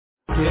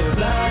get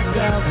blacked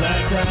out.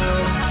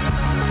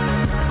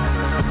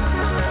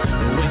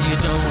 When you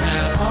don't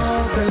have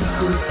all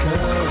bases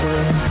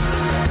covered.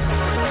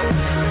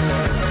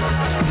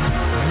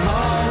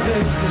 All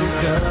bases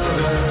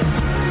covered.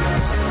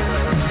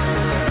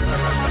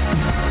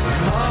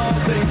 All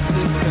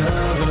bases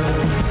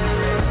covered.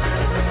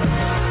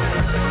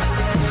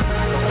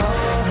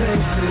 All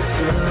bases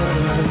covered.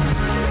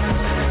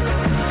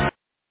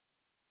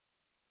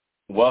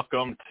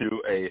 Welcome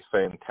to a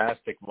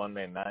fantastic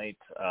Monday night.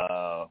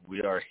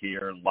 We are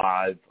here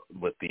live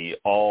with the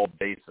All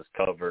Bases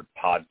Covered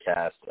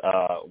podcast.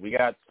 We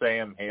got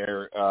Sam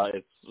here.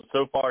 It's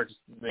so far just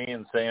me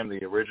and Sam,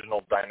 the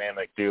original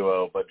dynamic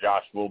duo, but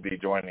Josh will be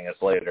joining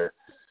us later.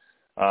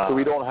 So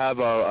we don't have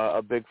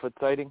a Bigfoot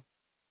sighting?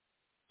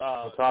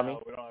 Tommy?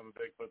 No, we don't have a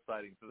Bigfoot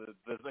sighting.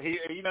 So he,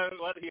 you know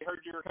what? He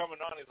heard you were coming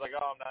on. He's like,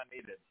 "Oh, I'm not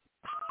needed."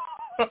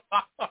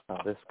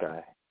 Oh, this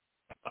guy.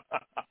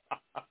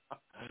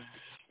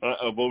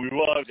 But we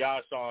will have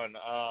Josh on.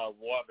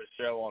 We'll have a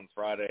show on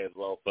Friday as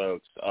well,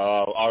 folks.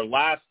 Our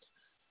last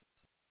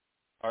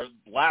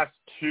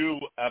two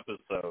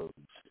episodes.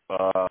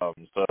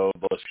 So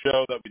the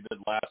show that we did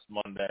last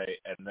Monday,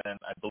 and then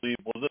I believe,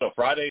 was it a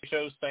Friday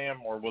show,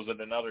 Sam, or was it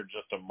another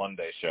just a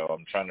Monday show?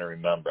 I'm trying to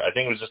remember. I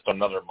think it was just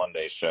another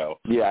Monday show.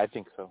 Yeah, I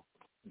think so.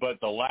 But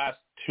the last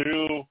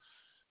two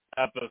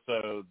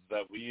episodes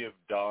that we have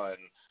done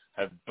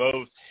have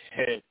both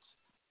hit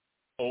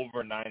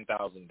over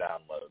 9,000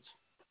 downloads.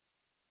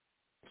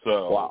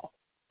 So, wow.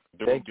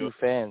 Thank you, good.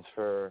 fans,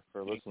 for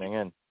listening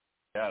in.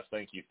 Yes,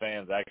 thank you,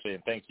 fans, actually.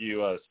 And thank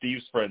you,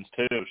 Steve's friends,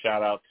 too.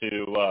 Shout out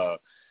to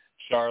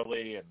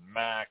Charlie and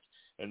Mac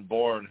and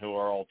Bourne, who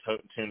are all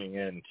tuning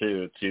in,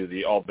 too, to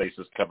the All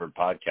Bases Covered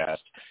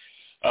podcast.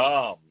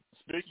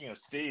 Speaking of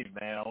Steve,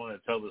 man, I want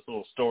to tell this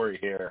little story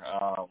here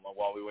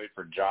while we wait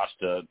for Josh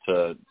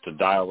to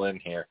dial in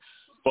here.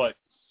 But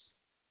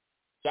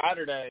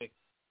Saturday,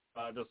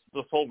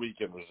 this whole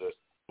weekend was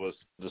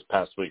this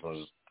past week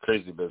was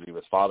crazy busy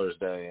with Father's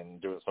Day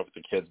and doing stuff with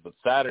the kids. But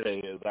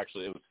Saturday it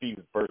was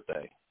Steve's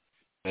birthday,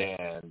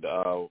 and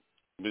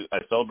I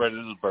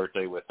celebrated his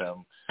birthday with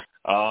him.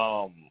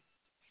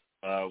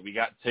 We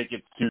got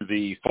tickets to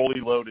the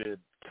Fully Loaded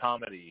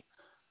Comedy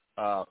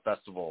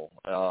Festival,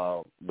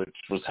 which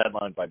was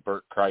headlined by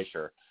Bert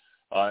Kreischer,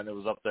 and it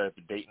was up there at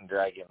the Dayton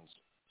Dragons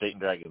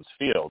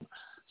field.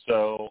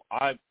 So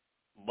I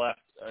left.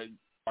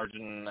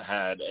 Arjun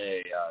had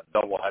a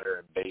doubleheader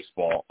in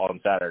baseball on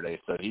Saturday,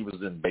 so he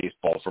was in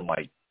baseball from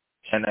like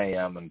 10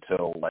 a.m.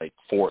 until like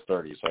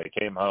 4:30. So I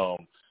came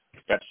home,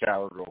 got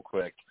showered real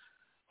quick,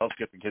 helped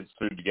get the kids'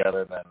 food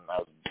together, and then I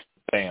was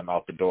bam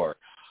out the door.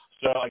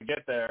 So I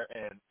get there,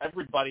 and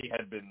everybody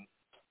had been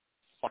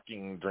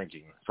fucking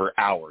drinking for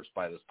hours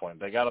by this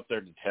point. They got up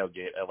there to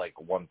tailgate at like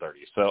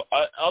 1:30. So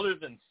other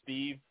than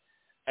Steve,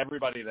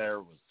 everybody there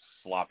was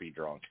sloppy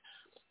drunk.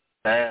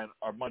 And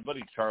my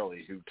buddy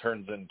Charlie, who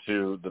turns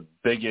into the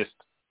biggest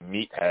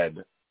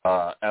meathead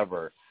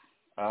ever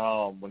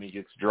when he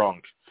gets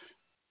drunk,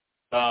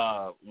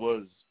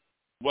 was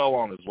well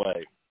on his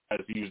way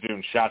as he was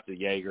doing shots of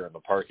Jaeger in the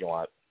parking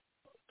lot.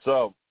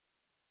 So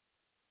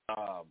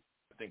I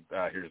think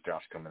here's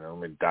Josh coming in.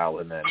 Let me dial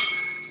him in.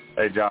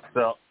 Hey, Josh.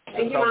 So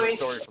I'll tell the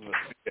story from this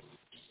weekend.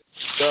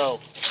 So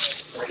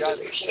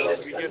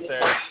we get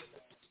there.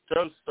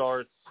 Show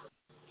starts.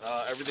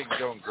 Everything's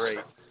going great.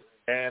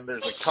 And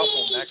there's a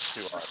couple next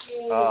to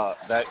us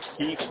that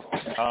keep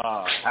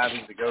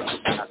having to go to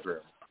the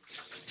bathroom.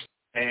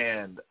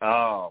 And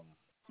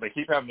they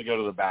keep having to go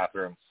to the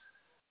bathroom.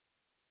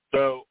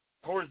 So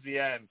towards the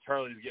end,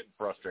 Charlie's getting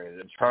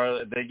frustrated.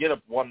 And they get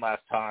up one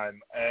last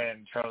time,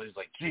 and Charlie's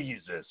like,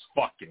 Jesus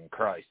fucking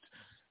Christ.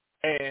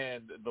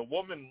 And the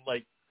woman,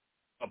 like,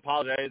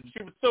 apologized.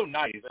 She was so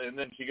nice. And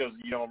then she goes,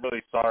 I'm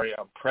really sorry.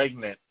 I'm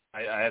pregnant.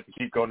 I have to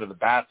keep going to the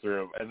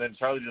bathroom. And then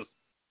Charlie just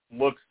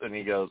looks, and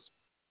he goes,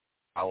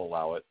 I'll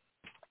allow it.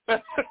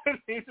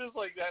 He's just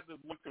like had this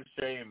look of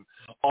shame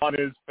on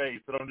his face,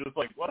 and I'm just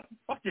like, what a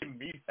fucking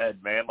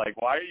meathead, man! Like,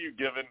 why are you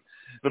giving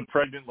the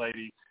pregnant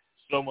lady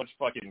so much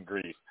fucking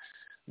grief?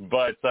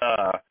 But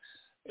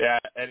yeah.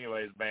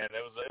 Anyways, man,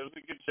 it was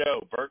a good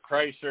show. Bert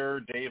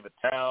Kreischer, Dave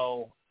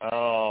Attell,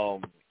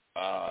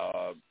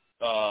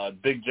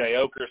 Big J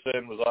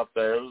Okerson was up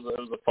there. It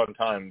was a fun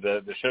time.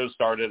 The show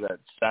started at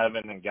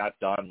 7 and got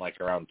done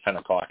like around 10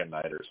 o'clock at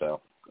night or so.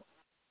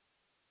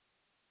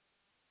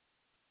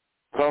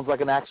 Sounds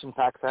like an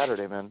action-packed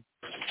Saturday, man.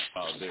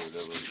 Oh, dude,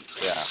 it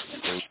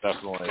was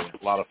definitely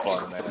a lot of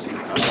fun, man.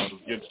 It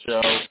was a good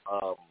show.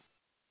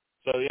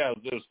 So yeah,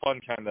 it was fun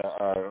kind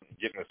of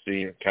getting to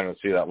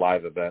see that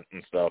live event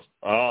and stuff.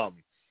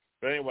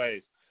 But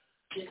anyways,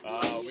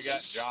 we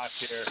got Josh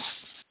here.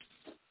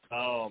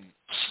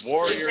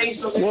 Warriors.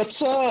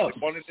 What's up?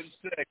 1-6.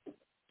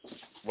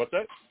 What's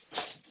that?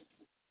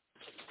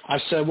 I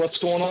said, what's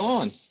going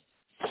on?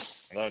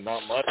 No,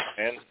 not much,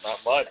 man. Not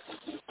much.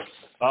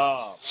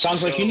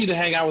 Sounds like you need to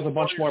hang out with a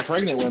bunch more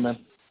pregnant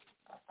women.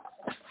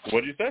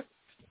 What did you say?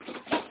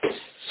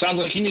 Sounds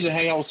like you need to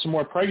hang out with some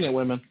more pregnant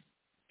women.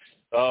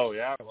 Oh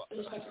yeah.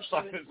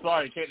 Sorry,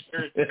 I can't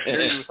hear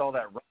you with all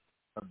that in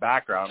the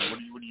background.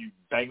 What are you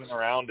banging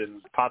around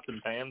in pots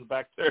and pans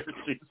back there?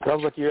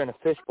 Sounds like you're in a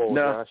fishbowl,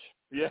 Josh.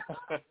 Yeah.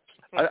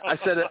 I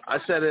said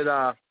it.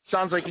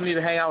 Sounds like you need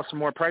to hang out with some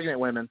more pregnant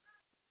women.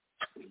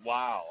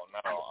 Wow.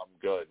 No, I'm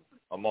good.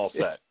 I'm all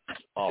set.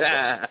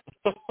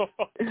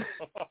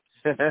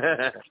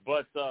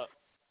 But the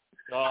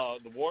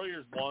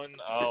Warriors won.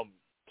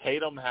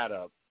 Tatum had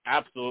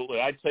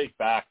absolutely. I take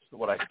back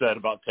what I said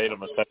about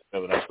Tatum ascending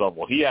to the next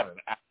level. He had an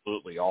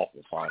absolutely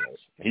awful finals.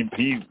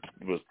 He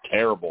was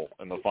terrible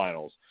in the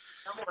finals.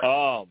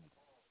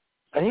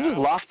 And he was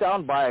locked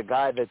down by a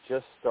guy that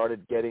just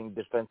started getting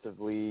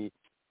defensively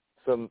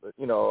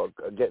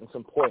getting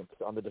some points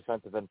on the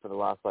defensive end for the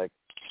last 2-3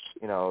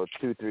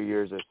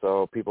 years or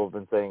so. People have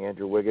been saying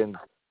Andrew Wiggins'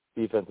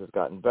 defense has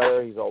gotten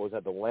better. He's always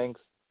had the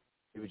length.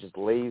 He was just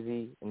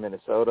lazy in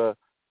Minnesota.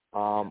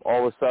 All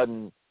of a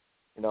sudden,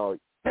 you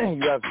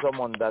have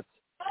someone that's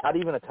not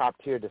even a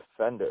top-tier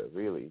defender,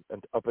 really,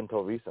 up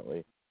until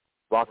recently,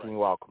 blocking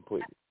you out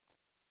completely.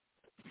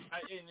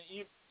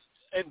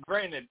 And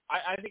granted,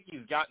 I think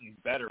he's gotten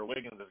better.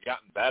 Wiggins has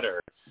gotten better.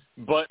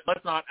 But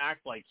let's not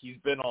act like he's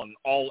been on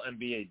all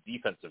NBA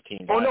defensive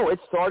teams. Oh, no, it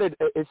started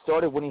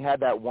when he had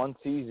that one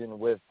season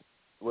with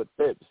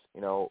Bibbs,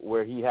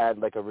 where he had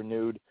like a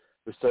renewed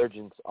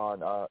resurgence on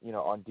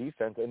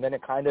defense. And then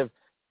it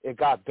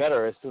got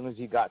better as soon as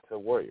he got to the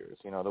Warriors.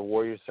 The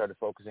Warriors started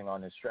focusing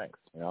on his strengths,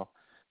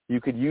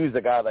 You could use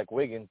a guy like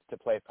Wiggins to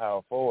play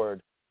power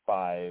forward,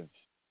 5-6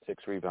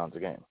 rebounds a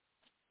game.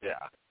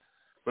 Yeah.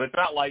 But it's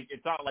not like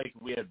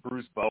we had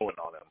Bruce Bowen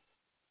on him.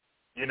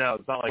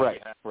 It's not like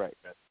we had a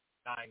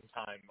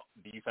 9-time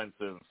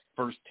defensive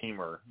first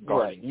teamer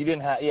guarding. Right. You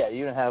didn't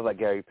have like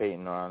Gary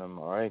Payton on him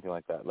or anything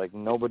like that. Like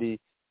nobody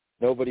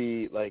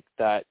like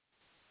that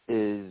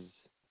is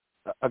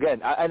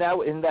again.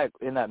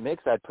 In that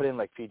mix, I'd put in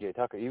like PJ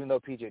Tucker. Even though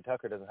PJ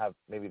Tucker doesn't have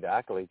maybe the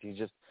accolades, he's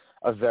just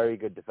a very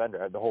good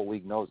defender. The whole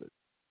league knows it.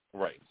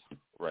 Right.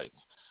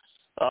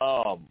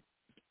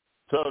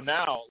 So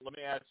now let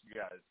me ask you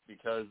guys,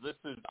 because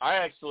I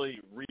actually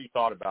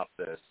rethought about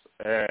this,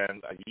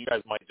 and you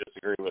guys might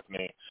disagree with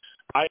me.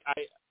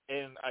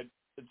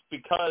 It's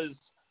because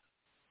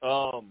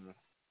Antoine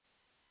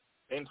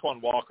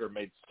Walker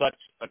made such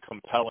a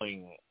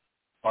compelling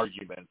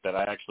argument that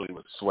I actually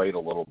was swayed a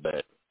little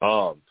bit.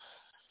 I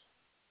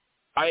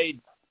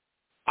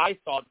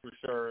thought for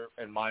sure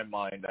in my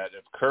mind that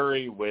if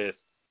Curry, with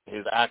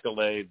his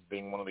accolades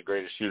being one of the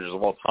greatest shooters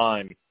of all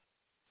time,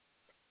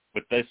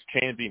 with this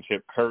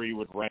championship, Curry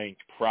would rank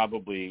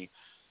probably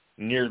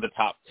near the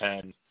top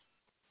 10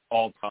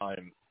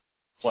 all-time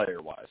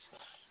player-wise.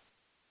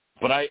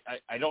 But I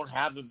don't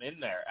have him in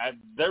there.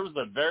 There was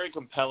a very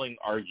compelling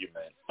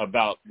argument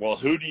about, well,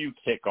 who do you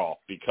kick off?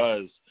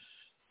 Because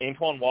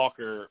Antoine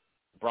Walker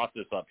brought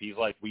this up. He's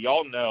like, we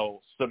all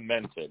know,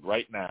 cemented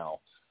right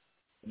now,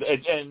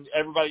 and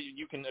everybody,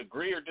 you can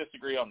agree or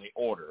disagree on the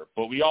order,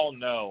 but we all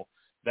know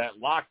that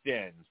locked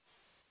in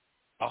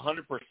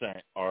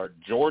 100% are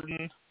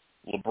Jordan,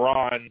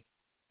 LeBron,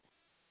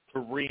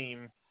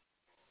 Kareem,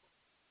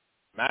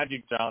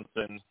 Magic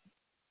Johnson,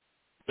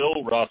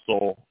 Bill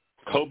Russell,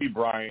 Kobe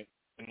Bryant,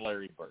 and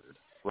Larry Bird,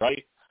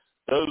 right?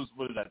 Those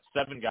were that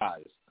 7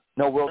 guys.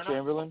 No Wilt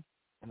Chamberlain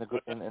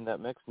in that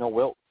mix? No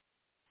Wilt?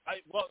 But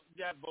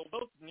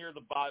Wilt's near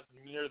the bottom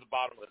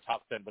of the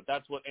top 10, but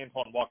that's what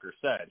Antoine Walker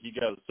said. He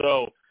goes,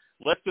 so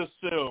let's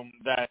assume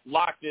that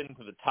locked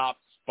into the top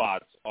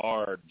spots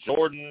are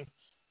Jordan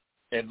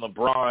and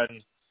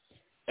LeBron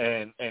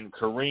and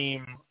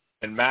Kareem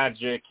and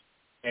Magic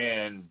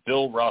and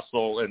Bill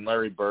Russell and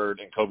Larry Bird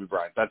and Kobe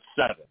Bryant. That's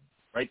 7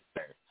 right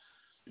there.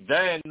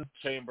 Then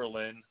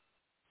Chamberlain,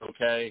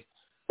 okay,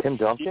 Tim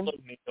Duncan,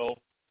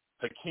 O'Neal,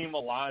 Hakeem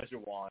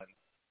Olajuwon,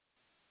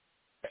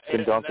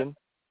 Tim Duncan.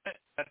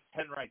 That's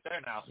 10 right there.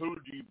 Now, who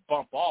do you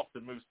bump off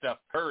to move Steph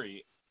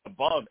Curry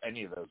above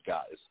any of those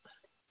guys?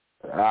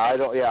 I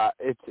don't. Yeah,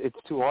 it's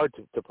too hard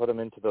to put him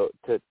into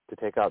to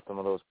take out some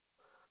of those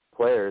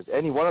players.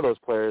 Any one of those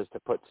players to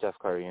put Steph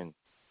Curry in.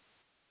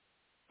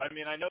 I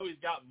mean, I know he's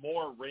got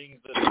more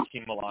rings than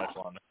Hakeem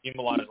Olajuwon. Hakeem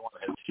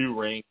Olajuwon has 2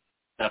 rings.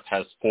 Steph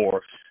has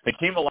 4.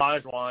 Hakeem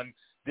Olajuwon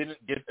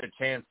didn't get a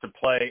chance to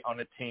play on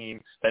a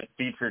team that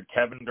featured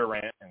Kevin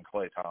Durant and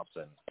Klay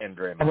Thompson and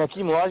Draymond. And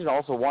Hakeem Olajuwon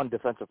also won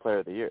Defensive Player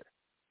of the Year.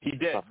 He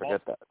did. Don't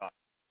forget that.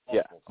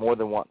 Yeah, more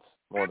than once.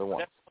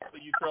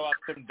 You throw out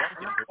Tim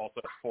Duncan, who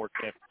also has 4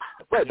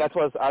 championships. Right, that's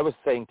what I was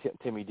saying.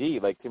 Timmy D,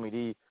 Timmy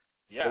D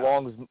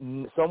belongs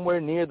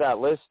somewhere near that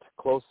list,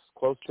 close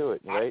to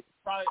it, right?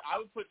 I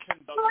would put Tim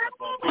Duncan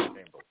above Wilt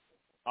Chamberlain.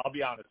 I'll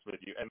be honest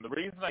with you, and the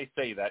reason I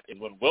say that is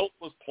when Wilt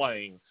was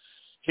playing,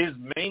 his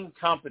main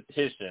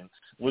competition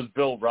was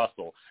Bill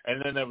Russell,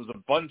 and then there was a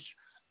bunch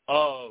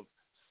of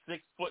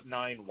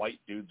 6'9" white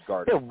dudes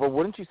guarding. Yeah, but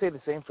wouldn't you say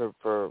the same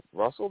for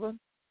Russell then?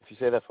 If you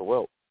say that for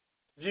Wilt,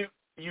 you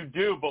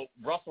do, but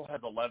Russell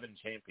has 11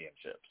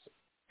 championships,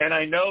 and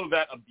I know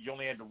that you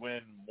only had to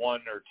win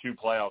 1 or 2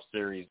 playoff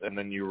series, and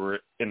then you were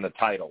in the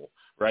title,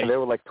 right? And there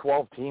were like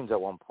 12 teams at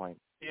one point.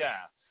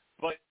 Yeah,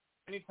 but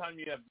anytime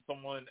you have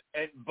someone,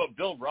 but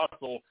Bill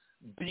Russell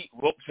beat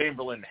Wilt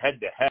Chamberlain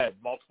head-to-head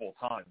multiple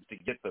times to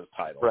get those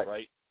titles,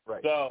 right?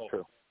 Right. So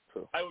True.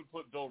 I would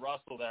put Bill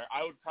Russell there.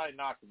 I would probably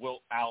knock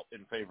Wilt out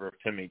in favor of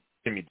Timmy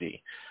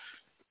D.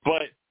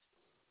 But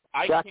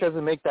Shaq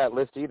doesn't make that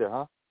list either,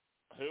 huh?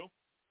 Who?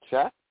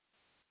 Shaq?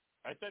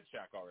 I said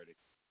Shaq already.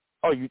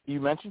 Oh, you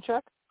mentioned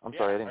Shaq? I'm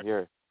sorry, I didn't hear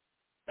it.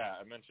 Yeah,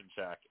 I mentioned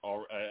Shaq.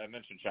 I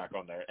mentioned Shaq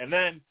on there. And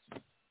then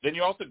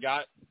you also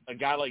got a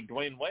guy like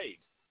Dwayne Wade.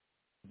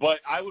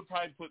 But I would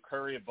probably put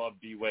Curry above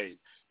D. Wade.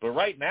 But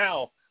right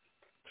now,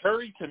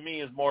 Curry to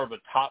me is more of a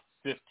top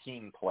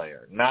 15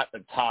 player, not a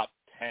top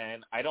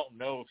 10. I don't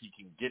know if he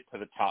can get to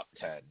the top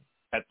 10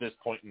 at this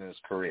point in his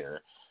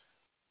career.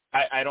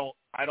 I don't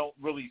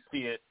really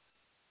see it.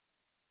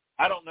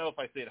 I don't know if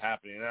I see it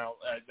happening. Now,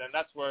 and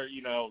that's where,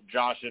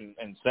 Josh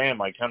and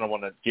Sam, I kind of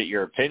want to get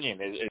your opinion.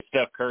 Is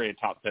Steph Curry a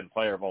top 10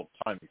 player of all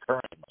time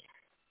currently?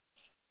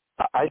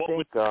 I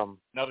think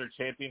another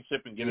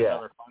championship and get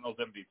another Finals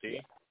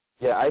MVP.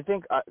 Yeah, I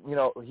think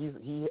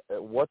he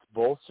what's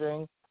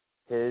bolstering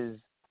his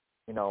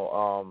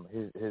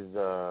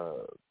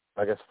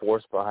I guess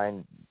force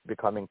behind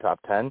becoming top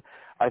 10,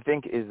 I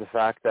think, is the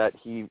fact that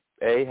he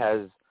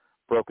has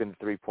broken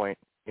the 3-point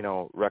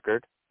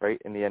record, right,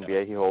 in the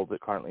NBA. He holds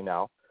it currently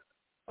now,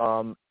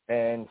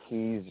 and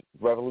he's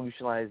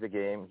revolutionized the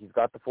game. He's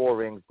got the 4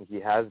 rings.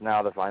 He has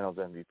now the Finals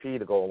MVP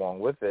to go along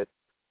with it.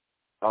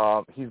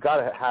 He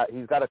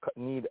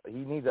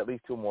needs at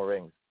least 2 more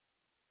rings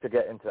to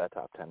get into that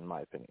top 10, in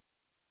my opinion.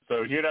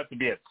 So he'd have to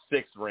be at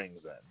 6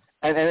 rings then.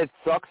 And it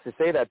sucks to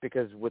say that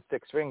because with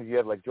 6 rings, you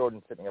have like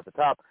Jordan sitting at the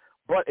top,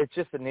 but it's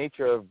just the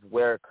nature of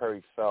where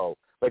Curry fell.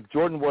 Like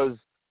Jordan was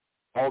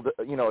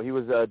he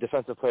was a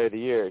defensive player of the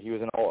year. He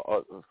was an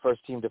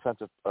first team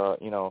defensive, all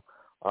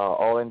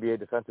NBA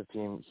defensive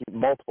team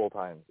multiple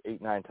times,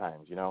 8-9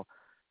 times.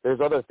 There's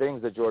other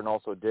things that Jordan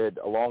also did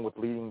along with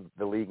leading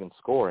the league in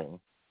scoring.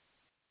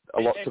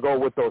 To go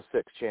with those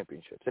 6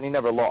 championships, and he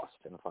never lost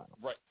in the final.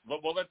 Right.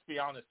 Well, let's be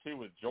honest, too,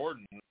 with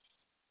Jordan.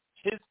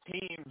 His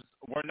teams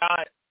were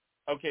not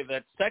 – okay,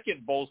 that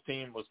second Bulls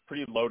team was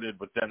pretty loaded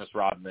with Dennis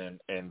Rodman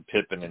and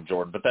Pippen and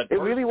Jordan. But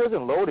it really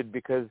wasn't loaded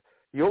because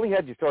you only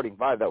had your starting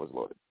 5 that was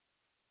loaded.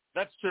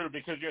 That's true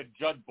because you had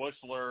Judd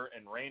Buechler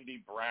and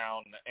Randy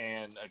Brown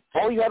and –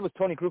 all you had was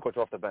Tony Kukoc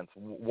off the bench.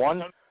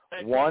 One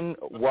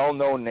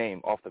well-known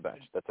name off the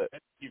bench. That's it.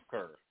 And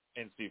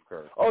Steve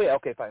Kerr. Oh, yeah,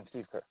 okay, fine.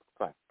 Steve Kerr.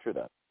 Fine, true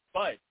that.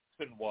 But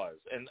Pippen was.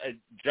 And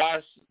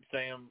Josh,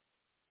 Sam,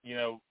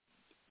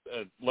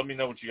 let me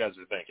know what you guys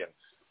are thinking.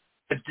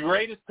 As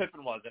great as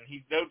Pippen was, and he's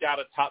no doubt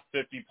a top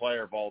 50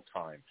 player of all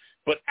time,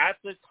 but at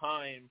the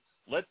time,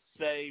 let's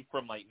say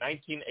from like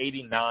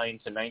 1989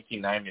 to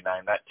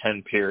 1999, that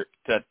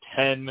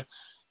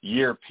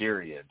 10-year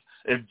period,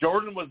 if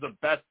Jordan was the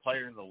best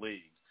player in the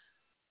league,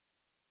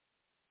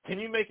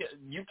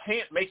 you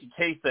can't make a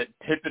case that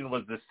Pippen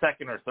was the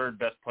second or third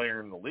best player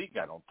in the league,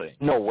 I don't think.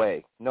 No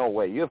way.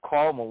 You have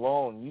Karl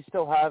Malone. You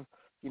still have,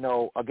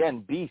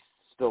 again, beasts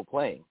still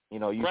playing. You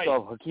still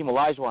have Hakeem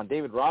Olajuwon,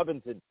 David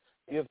Robinson.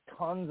 You have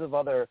tons of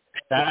other.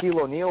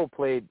 Shaquille O'Neal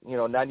played,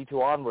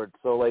 92 onward.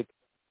 So,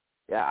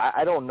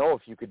 I don't know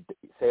if you could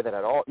say that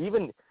at all.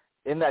 Even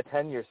in that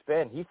 10-year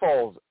span, he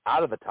falls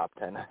out of the top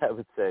 10, I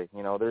would say.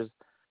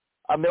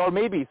 Or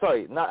maybe,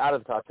 not out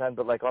of the top 10,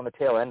 but on the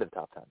tail end of the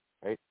top 10,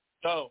 right?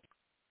 So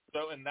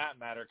in that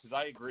matter, because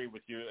I agree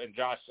with you, and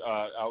Josh,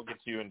 I'll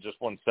get to you in just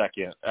one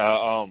second.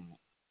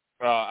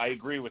 I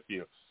agree with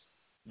you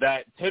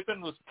that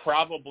Pippen was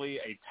probably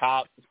a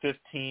top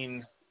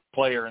 15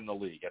 player in the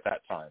league at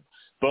that time.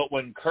 But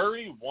when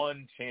Curry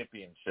won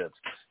championships,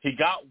 he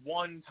got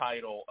one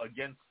title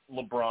against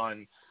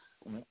LeBron,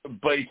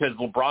 but because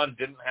LeBron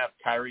didn't have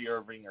Kyrie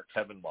Irving or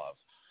Kevin Love.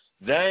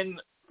 Then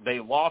they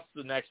lost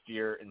the next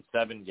year in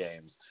 7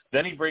 games.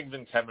 Then he brings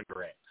in Kevin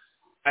Durant.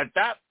 At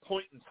that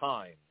point in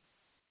time,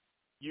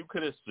 you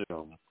could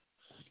assume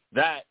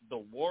that the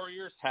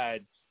Warriors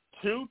had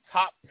 2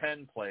 top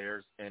 10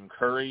 players in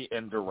Curry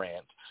and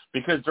Durant,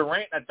 because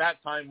Durant at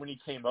that time when he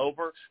came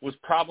over was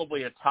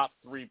probably a top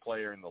 3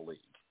 player in the league.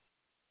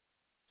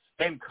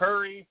 And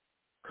Curry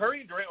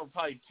and Durant were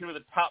probably 2 of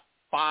the top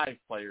 5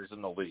 players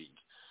in the league.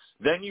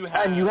 Then you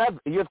have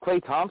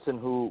Klay Thompson,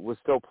 who was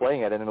still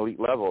playing at an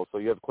elite level. So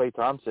you have Klay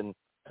Thompson,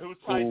 who's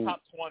probably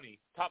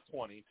top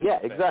 20. Yeah,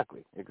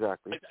 exactly.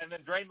 And then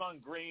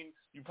Draymond Green,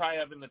 you probably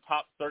have in the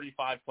top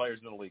 35 players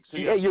in the league. So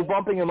you're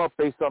bumping him up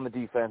based on the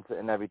defense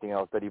and everything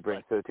else that he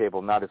brings to the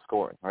table, not his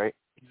scoring, right?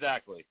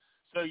 Exactly.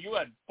 So you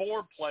had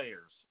 4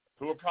 players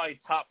who were probably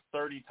top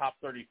 30, top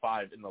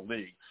 35 in the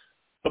league.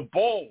 The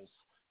Bulls,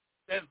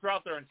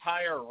 throughout their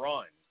entire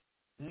run,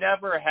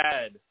 never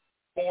had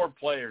 4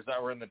 players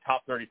that were in the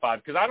top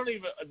 35. Because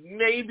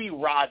maybe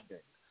Rodman,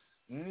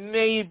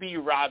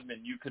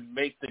 you could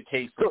make the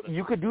case. So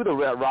you could do the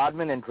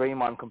Rodman and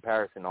Draymond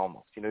comparison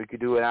almost. You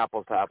could do an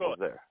apples to apples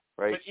there,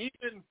 right? But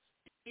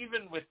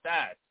even with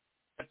that,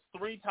 that's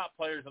 3 3 top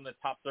players in the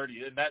top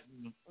 30, and that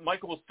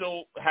Michael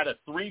still had a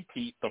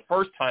three-peat the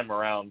first time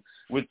around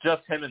with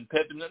just him and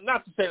Pippen.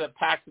 Not to say that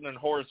Paxton and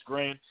Horace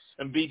Grant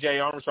and B.J.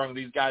 Armstrong,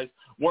 these guys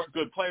weren't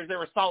good players. They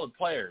were solid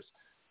players.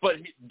 But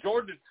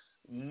Jordan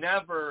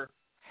never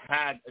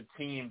had a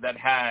team that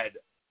had...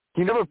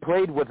 He never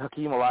played with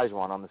Hakeem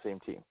Olajuwon on the same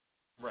team.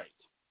 Right.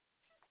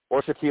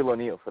 Or Shaquille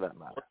O'Neal, for that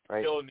matter,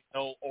 right? Shaquille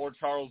O'Neal or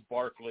Charles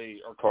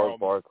Barkley or Charles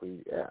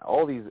Barkley, yeah.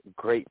 All these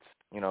greats,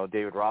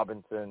 David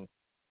Robinson.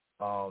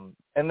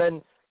 And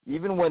then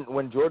even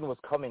when Jordan was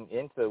coming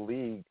into the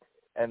league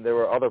and there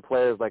were other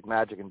players like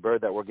Magic and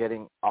Bird that were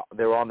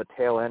they were on the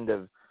tail end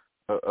of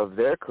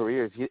their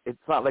careers, it's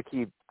not like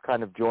he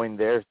kind of joined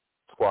their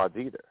squads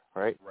either,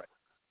 right? Right.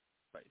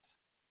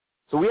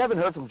 So we haven't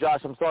heard from Josh.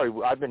 I'm sorry.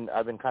 I've been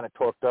kind of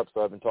torqued up,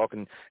 so I've been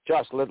talking.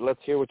 Josh, let's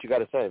hear what you got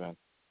to say, man.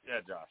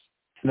 Yeah, Josh.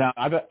 Now,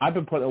 I've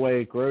been putting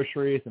away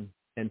groceries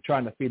and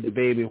trying to feed the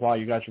baby while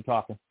you guys are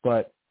talking.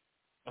 But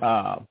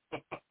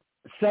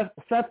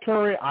Seth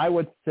Curry, I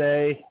would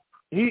say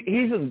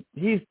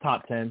he's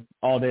top 10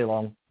 all day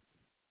long.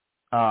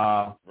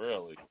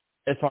 Really?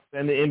 As far as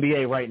in the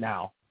NBA right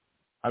now.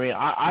 I mean,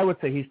 I would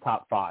say he's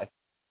top 5.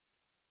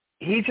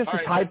 He's just the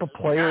type of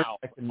player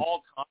that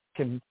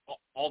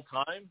all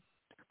time?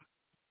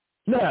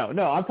 No,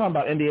 I'm talking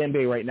about in the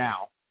NBA right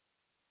now.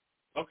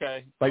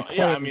 Okay. Like,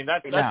 I mean,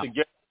 that's a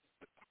good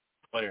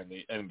player in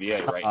the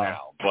NBA right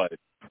now. But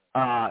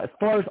as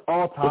far as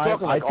all time, we're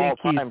talking like I think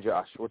all time,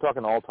 Josh. We're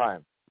talking all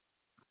time.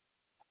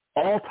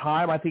 All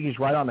time, I think he's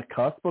right on the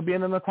cusp of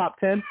being in the top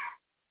 10,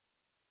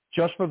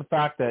 just for the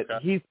fact that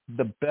he's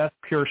the best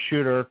pure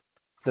shooter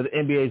that the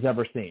NBA's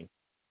ever seen.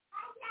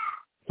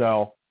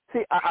 So,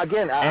 see,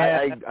 again,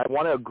 I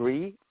want to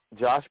agree,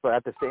 Josh, but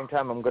at the same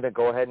time, I'm going to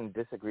go ahead and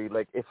disagree.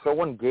 Like, if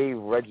someone gave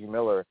Reggie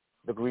Miller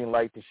the green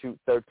light to shoot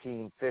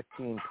 13,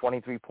 15,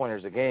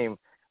 23-pointers a game,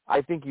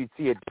 I think you'd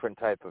see a different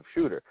type of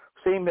shooter.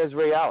 Same as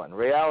Ray Allen.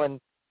 Ray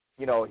Allen,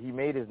 he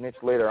made his niche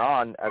later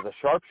on as a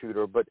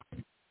sharpshooter, but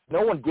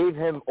no one gave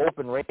him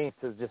open range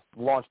to just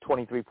launch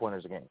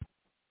 23-pointers a game.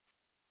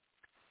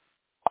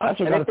 And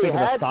if they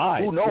had,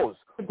 who knows?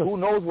 Who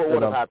knows what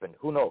would have happened?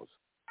 Who knows?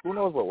 Who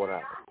knows what would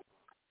have happened?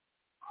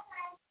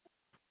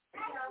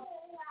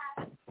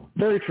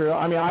 Very true.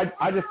 I mean,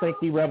 I just think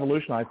he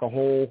revolutionized the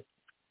whole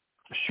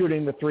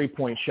shooting the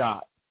three-point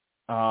shot.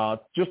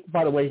 Just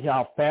by the way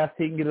how fast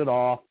he can get it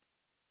off.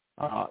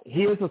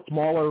 He is a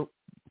smaller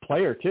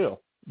player, too.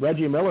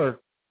 Reggie Miller,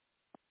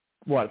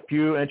 a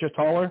few inches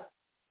taller?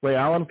 Ray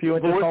Allen, a few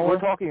inches taller? We're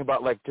talking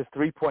about, like, just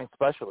three-point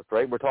specialists,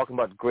 right? We're talking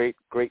about great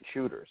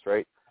shooters,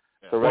 right?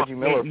 Yeah. So Reggie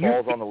Miller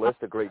falls on the list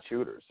of great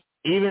shooters.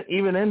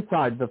 Even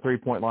inside the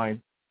three-point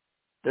line,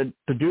 the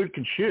dude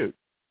can shoot.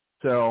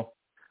 So,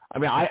 I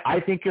mean, I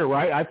think you're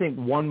right. I think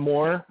one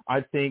more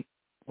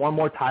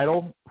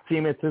title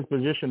cements his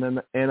position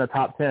in the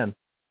top 10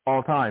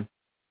 all time.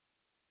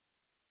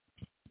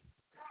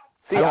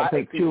 See,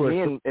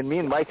 me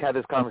and Mike had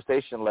this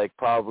conversation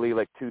probably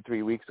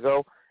 2-3 weeks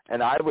ago,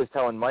 and I was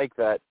telling Mike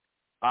that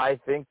I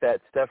think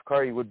that Steph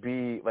Curry would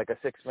be like a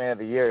sixth man of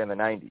the year in the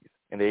 90s,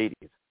 in the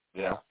 80s.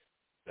 Yeah,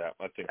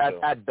 I think so.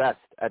 At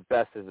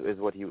best is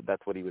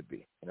that's what he would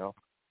be.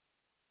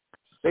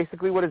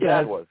 Basically what his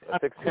dad was, a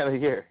sixth man of the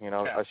year,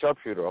 a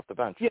sharpshooter off the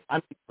bench. Yeah, I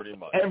mean, pretty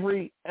much.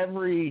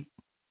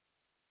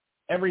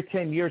 Every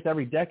 10 years,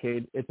 every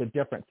decade, it's a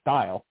different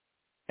style.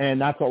 And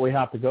that's what we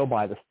have to go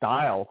by, the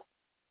style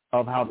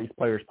of how these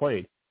players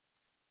played.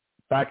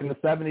 Back in the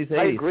 70s, 80s.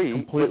 I agree,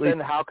 but then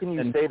how can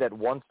you say that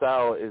one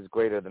style is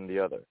greater than the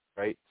other,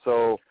 right?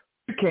 So,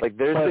 there's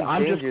been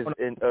changes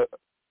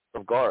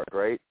of guard,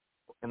 right,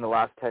 in the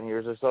last 10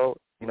 years or so.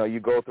 You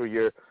go through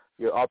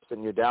your ups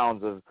and your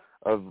downs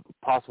of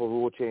possible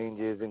rule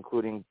changes,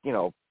 including,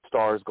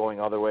 stars going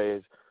other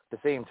ways.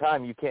 At the same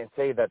time, you can't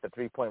say that the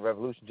three-point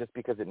revolution, just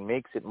because it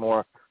makes it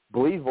more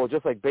believable,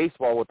 just like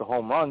baseball with the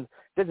home runs,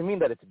 doesn't mean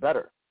that it's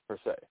better, per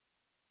se.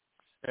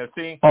 Yeah,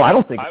 see, I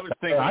don't think I was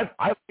thinking.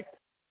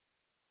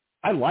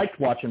 I liked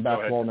watching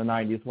basketball in the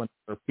 90s when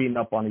they were beating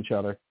up on each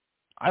other.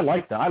 I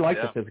liked that. I like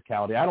the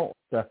physicality. I don't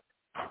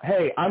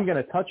hey, I'm going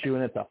to touch you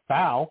and it's a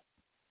foul.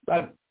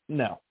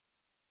 No.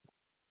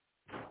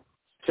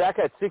 Shaq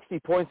had 60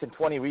 points and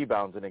 20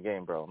 rebounds in a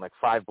game, bro, and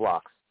 5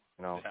 blocks.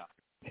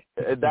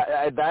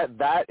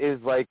 That is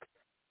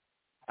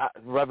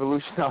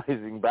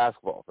revolutionizing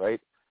basketball,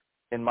 right?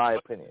 In my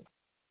opinion.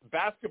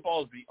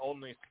 Basketball is the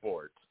only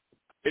sport.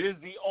 It is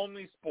the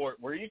only sport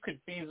where you could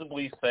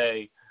feasibly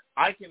say,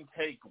 I can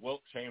take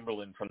Wilt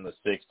Chamberlain from the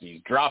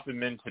 60s, drop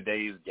him in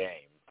today's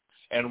game,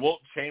 and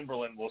Wilt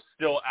Chamberlain will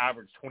still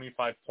average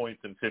 25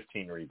 points and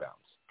 15 rebounds.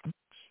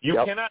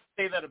 You cannot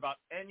say that about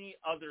any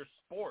other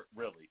sport,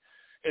 really.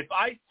 If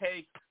I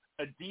take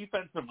a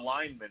defensive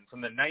lineman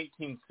from the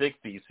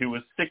 1960s who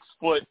was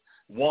 6'1",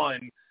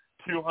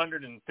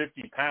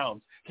 250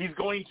 pounds, he's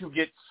going to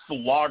get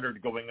slaughtered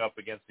going up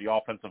against the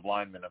offensive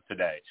linemen of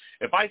today.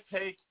 If I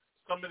take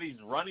some of these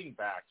running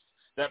backs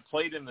that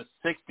played in the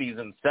 60s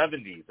and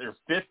 70s or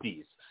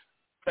 50s,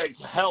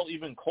 hell,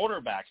 even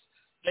quarterbacks,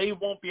 they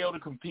won't be able to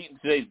compete in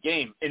today's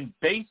game. In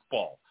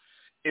baseball,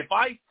 if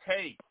I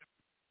take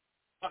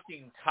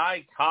fucking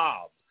Ty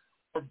Cobb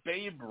or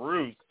Babe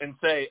Ruth and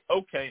say,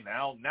 okay,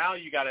 now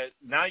you gotta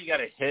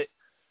hit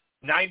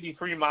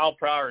 93 mile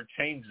per hour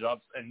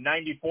change-ups and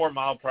 94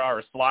 mile per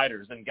hour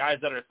sliders and guys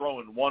that are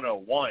throwing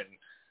 101,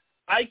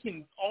 I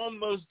can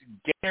almost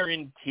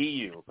guarantee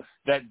you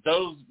that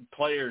those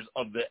players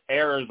of the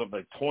eras of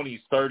the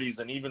 20s, 30s,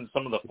 and even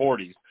some of the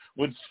 40s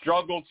would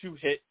struggle to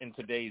hit in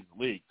today's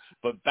league.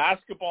 But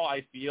basketball,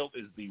 I feel,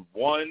 is the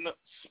one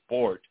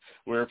sport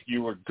where if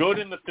you were good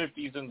in the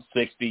 50s and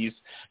 60s,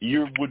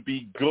 you would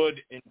be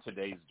good in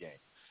today's game.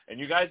 And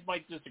you guys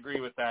might disagree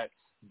with that,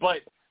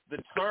 but the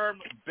term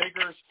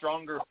bigger,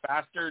 stronger,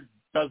 faster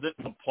doesn't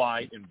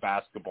apply in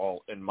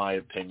basketball, in my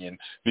opinion,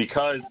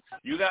 because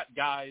you got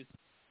guys –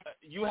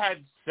 you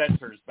had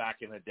centers back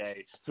in the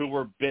day who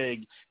were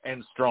big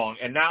and strong,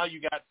 and now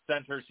you got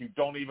centers who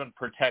don't even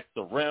protect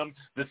the rim.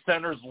 The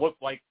centers look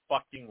like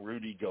fucking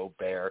Rudy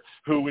Gobert,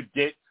 who would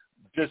get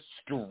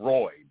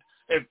destroyed.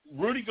 If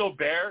Rudy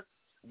Gobert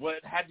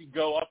had to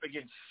go up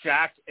against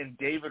Shaq and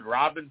David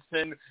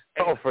Robinson.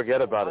 Oh,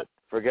 forget about it.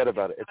 Forget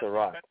about it. It's a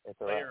wrap.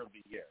 It's a wrap. Player of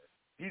the year.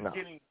 He's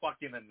getting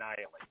fucking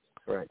annihilated.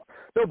 Right.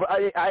 No, but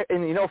I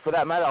and you know, for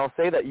that matter, I'll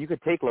say that you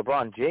could take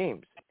LeBron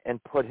James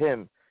and put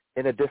him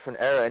in a different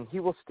era, and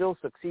he will still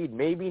succeed.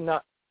 Maybe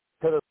not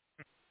to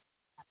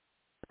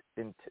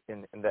the in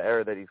the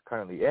era that he's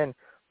currently in,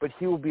 but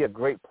he will be a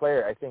great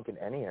player, I think, in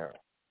any era.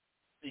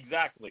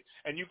 Exactly,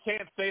 and you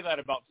can't say that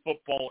about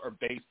football or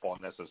baseball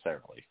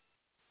necessarily.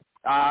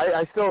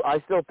 I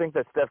still think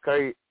that Steph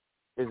Curry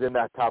is in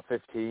that top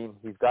 15.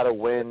 He's got to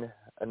win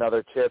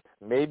another chip,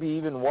 maybe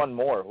even one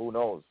more. Who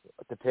knows?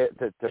 To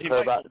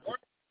curve out.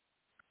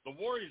 The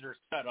Warriors are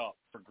set up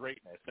for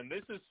greatness, and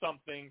this is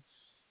something,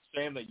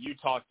 Sam, that you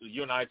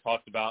and I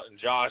talked about, and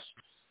Josh,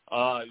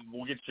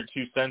 we'll get your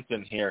 2 cents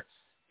in here,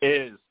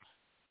 is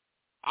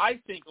I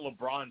think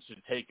LeBron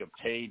should take a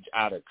page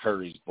out of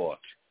Curry's book.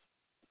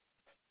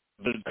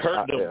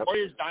 The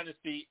Warriors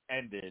dynasty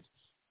ended.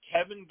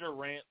 Kevin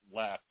Durant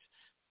left.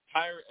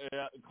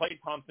 Klay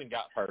Thompson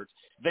got hurt.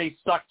 They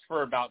sucked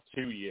for about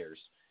 2 years.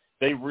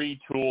 They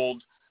retooled.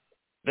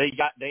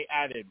 They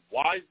added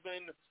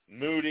Wiseman,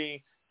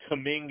 Moody,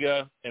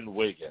 Kuminga, and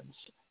Wiggins.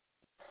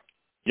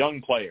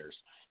 Young players.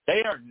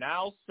 They are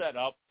now set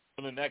up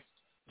for the next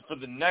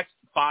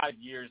 5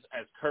 years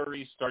as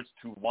Curry starts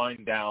to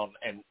wind down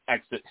and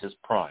exit his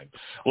prime.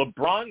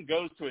 LeBron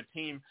goes to a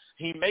team,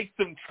 he makes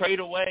them trade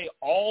away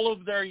all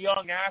of their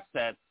young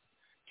assets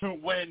to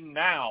win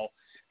now.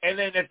 And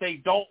then if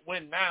they don't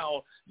win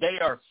now, they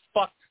are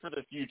fucked for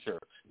the future.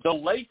 The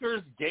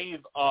Lakers gave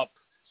up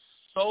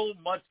so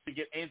much to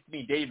get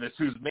Anthony Davis,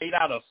 who's made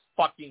out of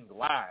fucking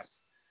glass.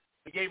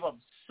 They gave up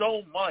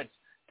so much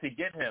to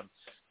get him.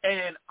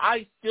 And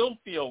I still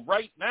feel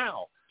right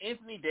now,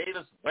 Anthony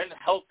Davis, when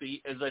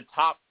healthy, is a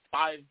top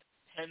 5-10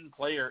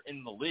 player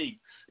in the league.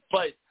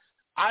 But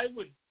I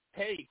would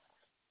take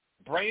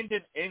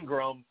Brandon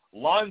Ingram,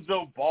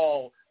 Lonzo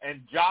Ball,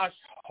 and Josh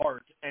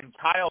Hart and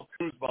Kyle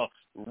Kuzma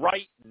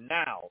right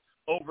now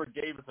over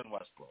Davis and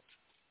Westbrook.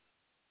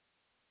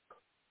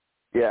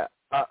 Yeah,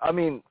 I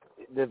mean,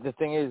 the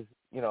thing is,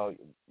 you know,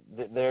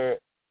 there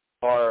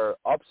are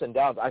ups and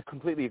downs. I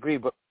completely agree,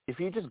 but if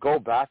you just go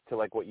back to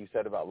like what you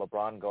said about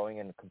LeBron going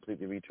and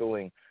completely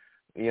retooling,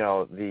 you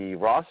know, the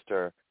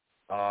roster,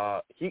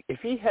 if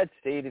he had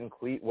stayed in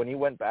Cleveland, when he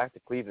went back to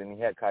Cleveland,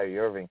 he had Kyrie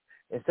Irving.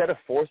 Instead of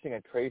forcing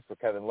a trade for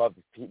Kevin Love,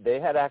 they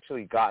had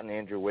actually gotten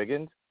Andrew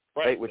Wiggins,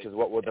 right, which is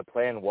what the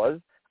plan was.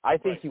 I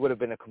think he would have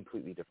been a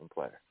completely different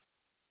player.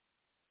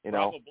 You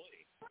know, probably.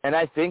 And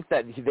I think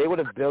that they would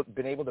have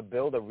been able to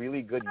build a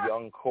really good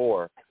young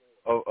core,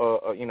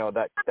 you know,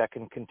 that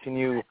can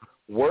continue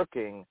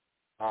working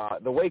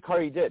the way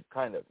Curry did,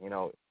 kind of. You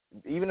know,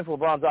 even if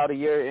LeBron's out a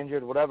year,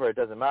 injured, whatever, it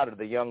doesn't matter.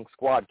 The young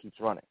squad keeps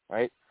running,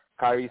 right?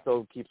 Kyrie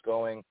still keeps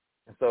going,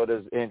 and so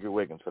does Andrew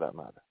Wiggins, for that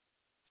matter.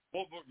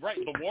 Well, right.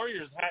 The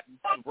Warriors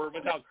were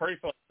without Curry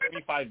for like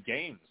 25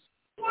 games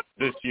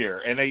this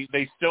year, and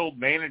they still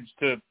managed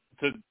to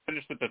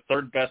finish with the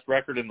third best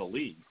record in the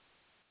league.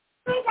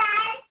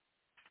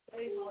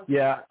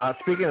 Yeah.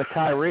 Speaking of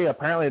Kyrie,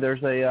 apparently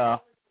there's a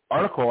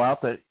article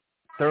out that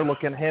they're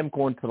looking at him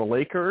going to the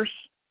Lakers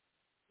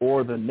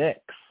or the Knicks.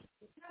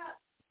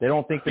 They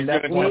don't think the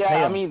Nets want to pay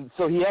him. I mean,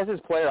 so he has his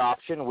player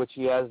option, which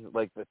he has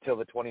like till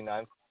the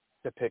 29th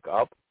to pick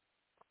up.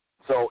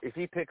 So if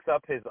he picks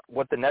up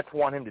what the Nets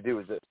want him to do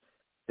is this.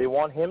 They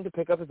want him to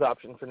pick up his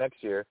option for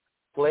next year,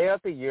 play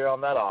out the year on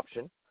that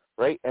option,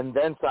 right, and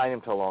then sign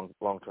him to a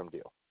long-term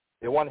deal.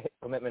 They want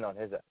commitment on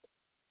his end.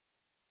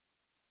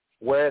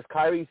 Whereas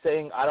Kyrie's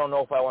saying, I don't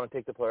know if I want to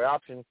take the player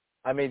option.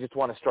 I may just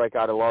want to strike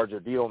out a larger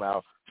deal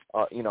now.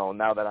 You know,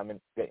 now that I'm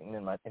getting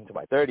into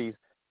my 30s,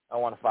 I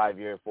want a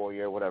 5-year,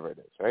 4-year, whatever it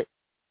is, right?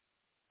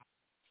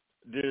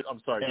 Dude,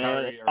 I'm sorry.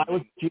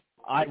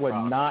 I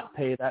would not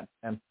pay that.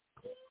 No.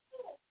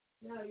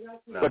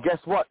 But guess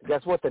what?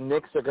 The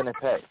Knicks are going to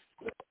pay.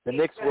 The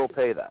Knicks will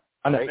pay that.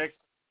 Right? Knicks.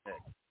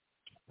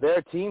 There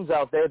are teams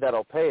out there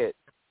that'll pay it,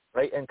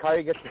 right? And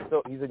Kyrie gets to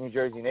still, he's a New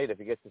Jersey native.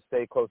 He gets to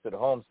stay closer to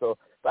home. So,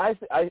 but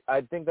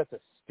I think that's a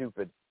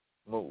stupid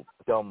move,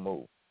 dumb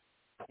move.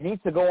 He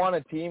needs to go on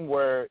a team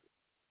where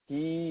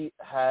he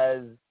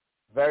has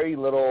very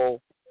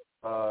little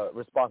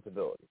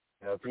responsibility.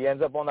 You know, if he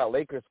ends up on that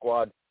Lakers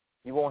squad,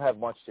 he won't have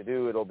much to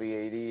do. It'll be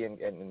AD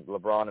and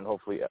LeBron and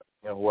hopefully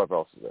whoever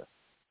else is there.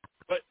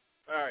 But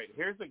all right,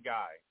 here's a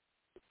guy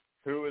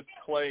who has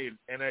played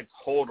in a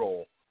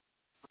total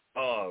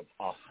of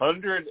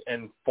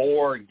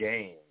 104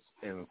 games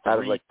in out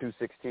of like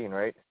 216,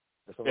 right?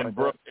 In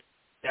Brooklyn.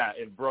 Yeah.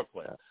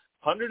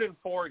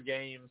 104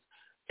 games,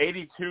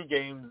 82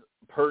 games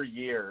per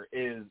year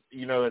is,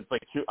 it's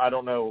like I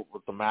don't know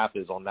what the math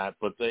is on that,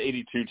 but the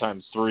 82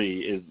 times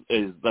 3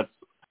 is that's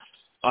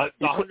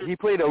he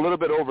played a little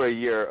bit over a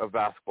year of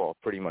basketball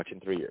pretty much in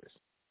 3 years.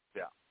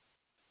 Yeah.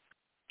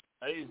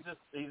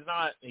 He's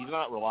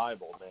not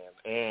reliable, man.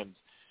 And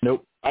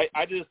nope. I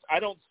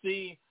don't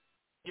see,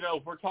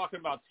 if we're talking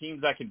about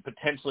teams that can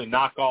potentially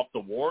knock off the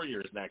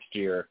Warriors next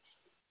year,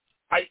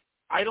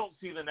 I don't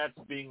see the Nets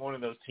being one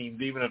of those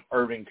teams, even if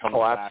Irving comes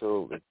back.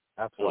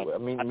 Absolutely. I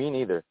mean, me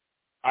neither.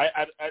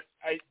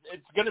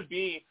 It's going to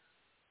be,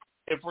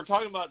 if we're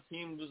talking about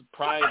teams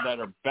probably that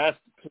are best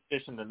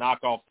positioned to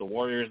knock off the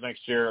Warriors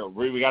next year,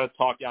 we got to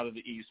talk out of the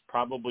East,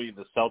 probably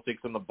the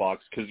Celtics and the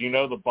Bucks, because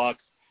the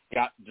Bucks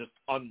got just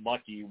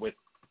unlucky with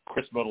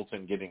Chris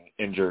Middleton getting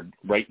injured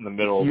right in the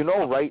middle.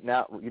 Right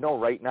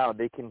now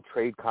they can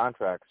trade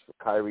contracts for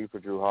Kyrie for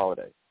Drew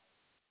Holiday.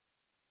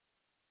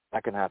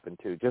 That can happen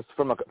too. Just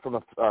from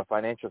a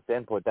financial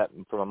standpoint, that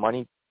from a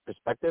money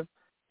perspective,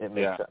 it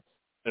makes sense.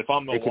 If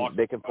I'm Milwaukee,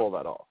 they can pull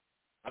that off.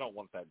 I don't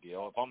want that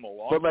deal. If I'm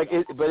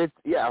Milwaukee,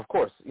 of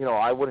course,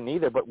 I wouldn't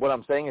either. But what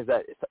I'm saying is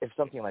that if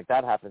something like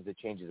that happens, it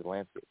changes the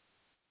landscape.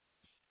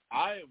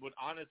 I would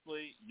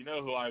honestly,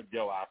 who I would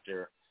go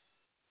after?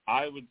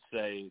 I would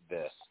say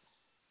this.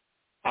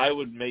 I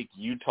would make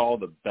Utah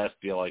the best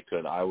deal I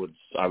could. I would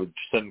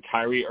send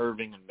Kyrie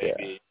Irving and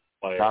maybe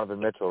a player. Donovan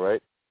Mitchell,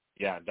 right?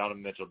 Yeah,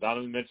 Donovan Mitchell.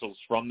 Donovan Mitchell's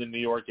from the New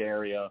York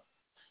area.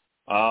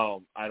 I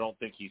don't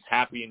think he's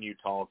happy in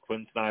Utah.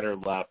 Quinn Snyder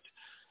left.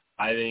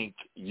 I think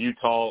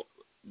Utah,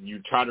 you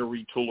try to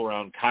retool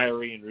around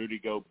Kyrie and Rudy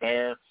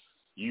Gobert.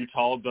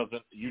 Utah's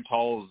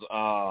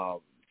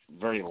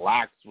very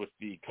lax with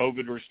the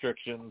COVID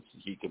restrictions.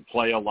 He can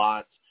play a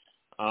lot.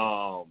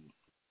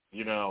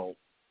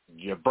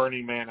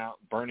 Burning Man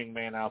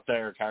out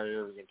there. Kyrie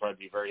Irving would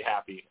probably be very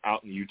happy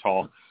out in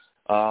Utah.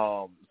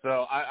 So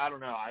I don't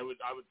know. I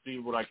would see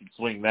what I could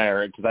swing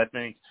there, because I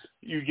think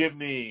you give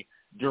me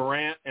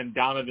Durant and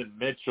Donovan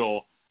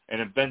Mitchell,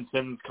 and if Ben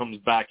Simmons comes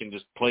back and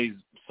just plays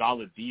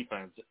solid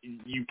defense,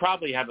 you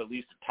probably have at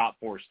least a top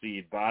 4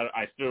 seed. But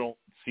I still don't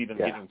see them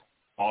getting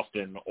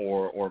Boston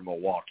or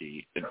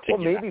Milwaukee. Well,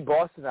 maybe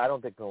Boston. I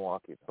don't think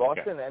Milwaukee.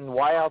 Boston, okay. And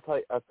why I'll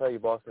tell you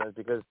Boston is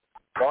because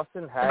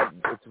Boston had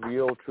its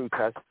real true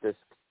test this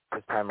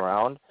time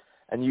around,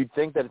 and you'd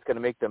think that it's going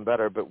to make them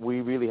better, but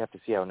we really have to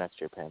see how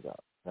next year pans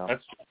out.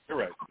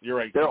 You're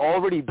right. They're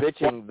already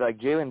bitching, like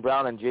Jaylen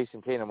Brown and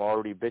Jason Tatum are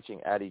already bitching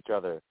at each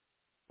other,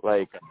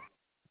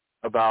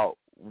 about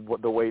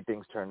the way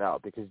things turned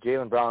out, because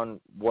Jaylen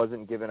Brown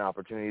wasn't given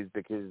opportunities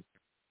because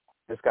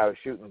this guy was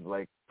shooting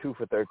like 2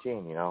 for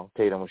 13.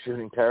 Tatum was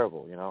shooting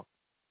terrible.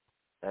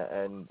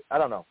 And I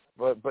don't know,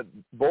 but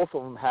both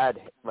of them had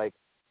they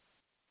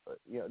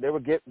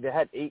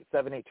had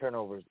 7, 8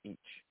 turnovers each.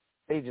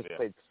 They just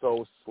played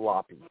so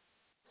sloppy.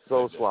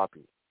 It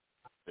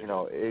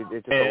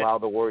just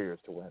allowed the Warriors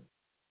to win.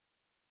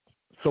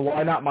 So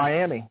why not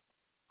Miami?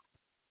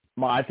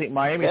 I think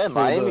Miami. Yeah,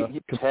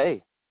 Miami.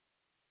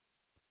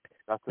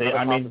 That's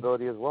another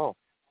possibility as well.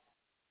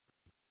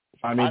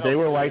 I mean, they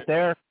were right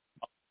there.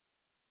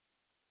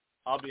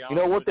 I'll be honest. You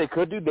know what they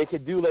could do? They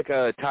could do like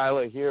a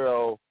Tyler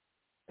Hero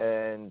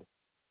and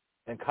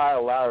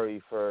Kyle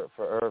Lowry for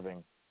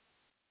Irving.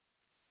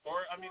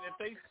 Or, if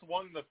they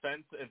swung the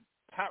fence, if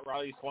Pat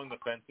Riley swung the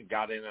fence and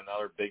got in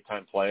another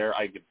big-time player,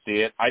 I could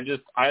see it. I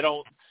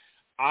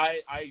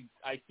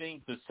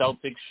think the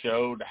Celtics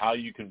showed how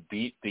you can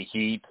beat the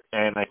Heat,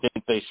 and I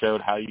think they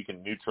showed how you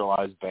can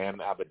neutralize Bam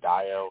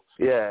Adebayo.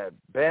 Yeah,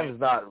 Bam's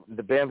not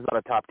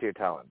a top-tier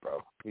talent,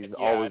 bro. He's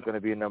always going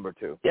to be a number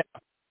 2. Yeah.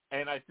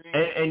 And I think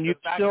and you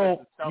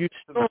still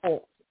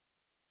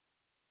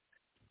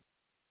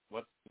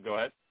what? Go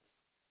ahead.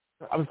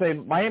 I would say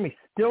Miami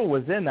still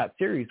was in that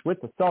series with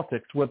the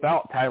Celtics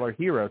without Tyler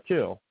Hero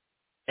too,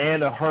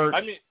 and a hurt.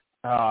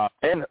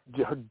 And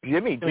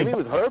Jimmy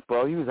was hurt,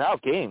 bro. He was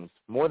out games,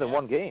 more than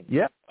one game.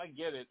 Yeah, I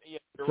get it. Yeah,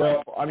 you're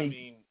so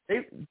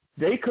right.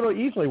 They could have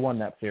easily won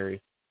that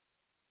series.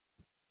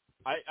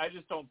 I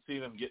just don't see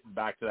them getting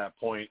back to that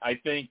point. I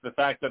think the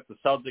fact that the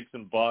Celtics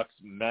and Bucks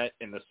met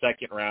in the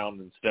second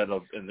round instead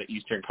of in the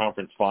Eastern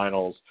Conference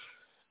Finals,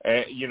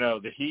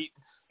 the Heat.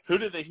 Who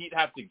did the Heat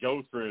have to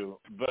go through?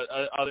 But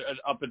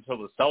up until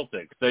the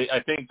Celtics, I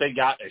think they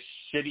got a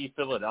shitty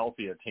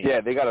Philadelphia team.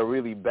 Yeah, they got a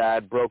really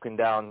bad, broken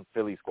down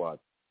Philly squad.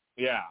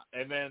 Yeah,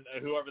 and then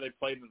whoever they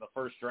played in the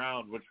first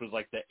round, which was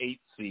like the 8th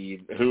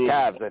seed.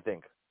 Cavs, I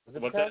think.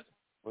 What's that?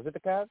 Was it the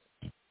Cavs?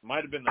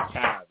 Might have been the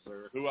Cavs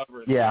or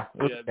whoever. Yeah.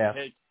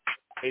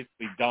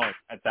 Basically done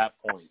at that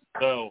point.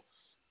 So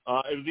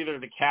it was either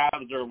the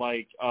Cavs or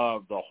like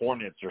the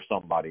Hornets or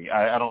somebody.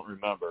 I don't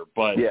remember,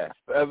 but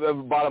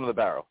bottom of the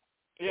barrel.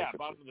 Yeah,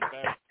 bottom of the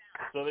barrel.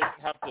 So they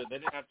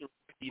didn't have to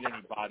beat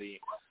anybody.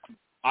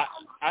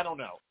 I don't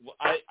know.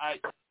 I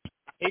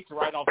hate to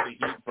write off the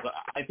Heat, but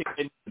I think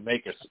they need to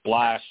make a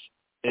splash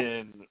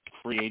in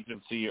free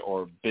agency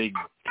or big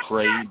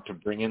trade to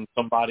bring in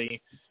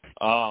somebody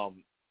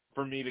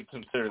for me to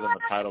consider them a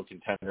title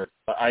contender.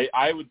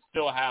 I would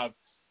still have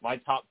my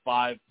top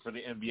 5 for the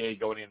NBA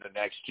going into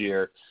next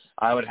year.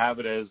 I would have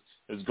it as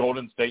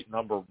Golden State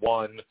number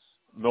 1,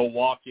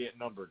 Milwaukee at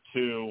number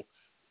 2,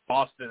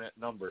 Boston at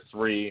number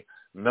 3,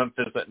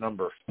 Memphis at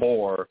number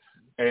 4,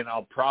 and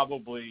I'll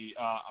probably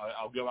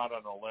I'll go out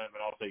on a limb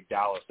and I'll say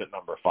Dallas at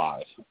number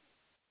 5.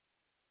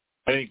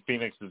 I think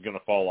Phoenix is going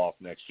to fall off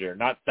next year.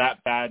 Not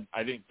that bad.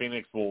 I think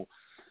Phoenix will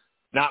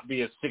not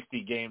be a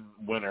 60-game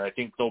winner. I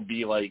think they'll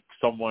be like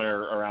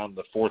somewhere around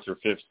the 4th or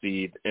 5th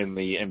seed in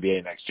the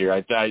NBA next year.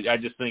 I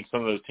just think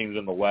some of those teams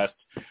in the West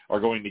are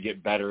going to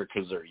get better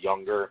because they're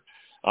younger.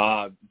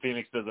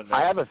 Phoenix doesn't know.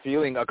 I have a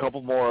feeling a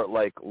couple more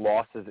like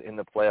losses in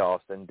the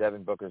playoffs, and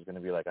Devin Booker's going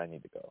to be like, I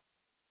need to go.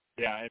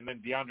 Yeah, and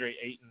then DeAndre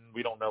Ayton,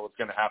 we don't know what's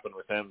going to happen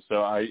with him.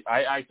 So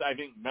I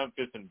think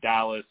Memphis and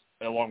Dallas,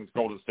 along with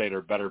Golden State,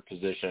 are better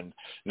positioned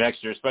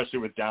next year, especially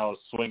with Dallas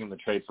swinging the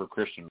trade for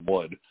Christian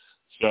Wood.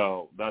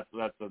 So that's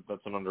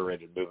an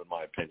underrated move in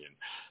my opinion.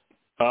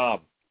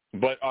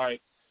 But all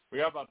right, we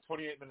have about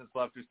 28 minutes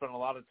left. We spent a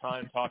lot of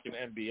time talking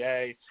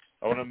NBA.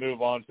 I want to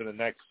move on to the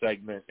next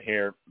segment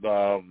here,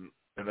 and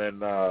then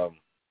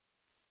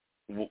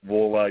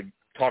we'll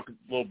talk a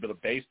little bit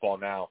of baseball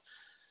now.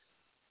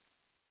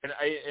 And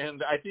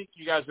I think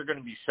you guys are going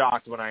to be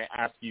shocked when I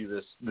ask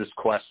you this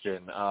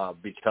question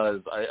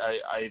because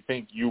I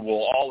think you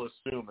will all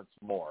assume it's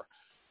more.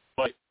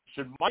 But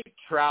should Mike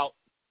Trout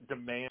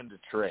demand a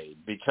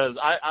trade? Because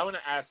I want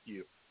to ask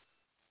you,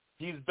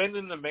 he's been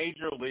in the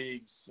major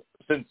leagues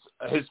since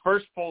his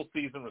first full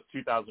season was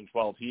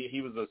 2012.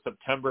 He was a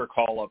September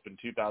call-up in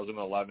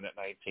 2011 at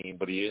 19,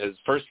 but his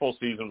first full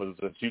season was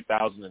in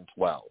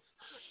 2012.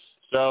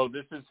 So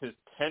this is his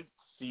 10th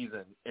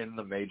season in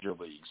the major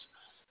leagues.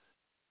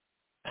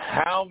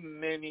 How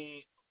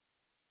many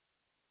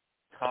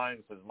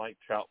times has Mike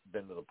Trout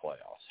been to the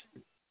playoffs?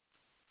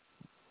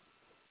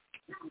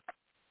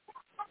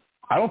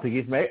 I don't think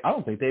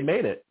they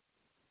made it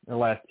in the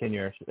last 10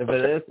 years. If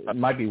it is, it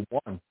might be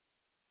one.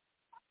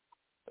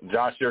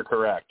 Josh, you're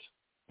correct.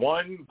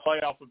 One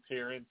playoff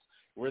appearance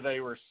where they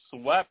were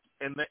swept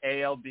in the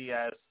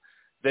ALDS.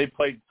 They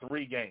played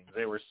 3 games.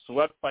 They were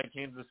swept by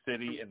Kansas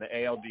City in the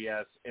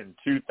ALDS in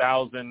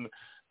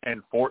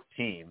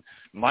 2014.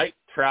 Mike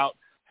Trout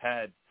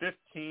had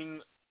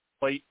 15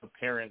 plate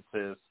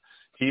appearances.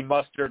 He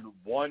mustered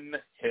 1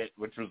 hit,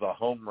 which was a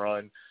home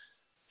run.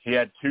 He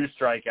had 2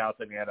 strikeouts,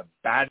 and he had a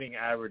batting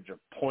average of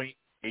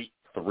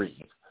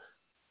 .83.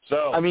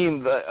 So I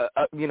mean,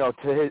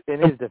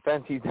 in his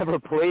defense, he's never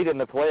played in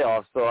the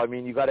playoffs. So I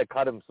mean, you got to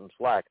cut him some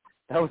slack.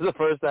 That was the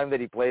first time that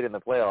he played in the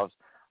playoffs.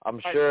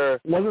 I'm sure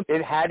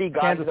had he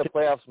gotten to the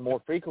playoffs more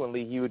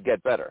frequently, he would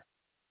get better.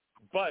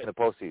 But in the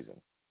postseason.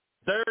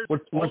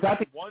 Was that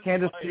the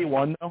Kansas City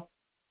one though?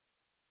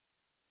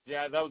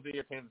 Yeah, that was the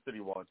year Kansas City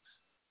won.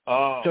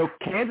 So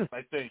Kansas,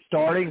 I think,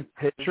 starting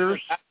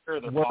pitchers after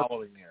the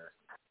following year,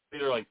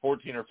 either like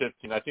 14 or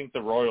 15. I think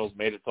the Royals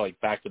made it to like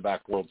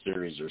back-to-back World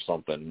Series or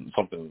something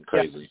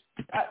crazy.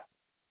 Yeah.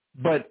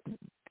 But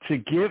to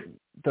give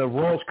the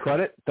Royals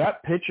credit,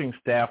 that pitching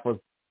staff was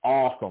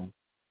awesome.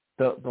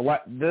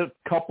 The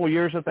couple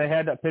years that they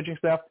had that pitching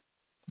staff,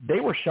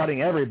 they were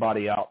shutting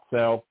everybody out.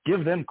 So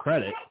give them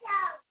credit.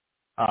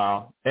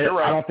 Right.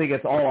 I don't think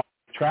it's all on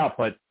Trout,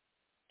 but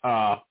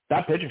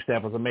that pitching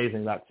staff was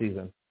amazing that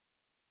season.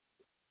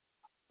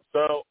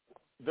 So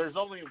there's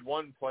only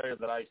one player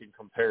that I can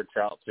compare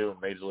Trout to in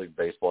Major League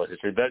Baseball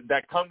history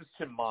that comes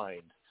to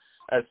mind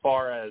as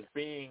far as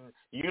being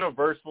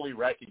universally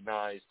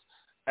recognized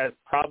as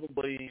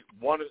probably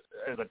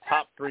as a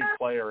top 3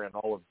 player in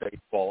all of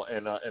baseball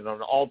and an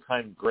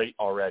all-time great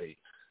already.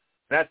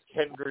 That's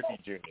Ken Griffey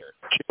Jr.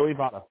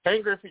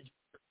 Ken Griffey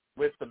Jr.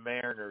 with the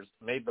Mariners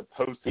made the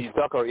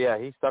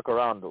postseason. He stuck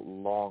around a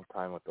long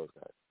time with those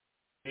guys.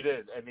 He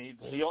did, and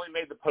he only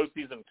made the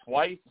postseason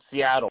twice.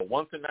 Seattle,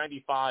 once in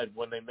 '95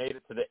 when they made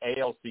it to the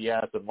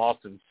ALCS and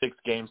lost in 6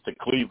 games to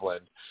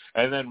Cleveland,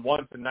 and then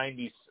once in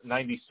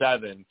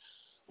 '97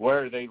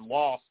 where they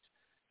lost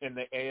in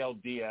the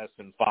ALDS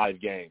in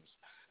 5 games.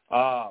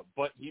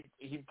 But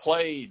he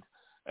played,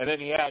 and then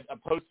he had a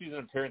postseason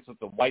appearance with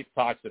the White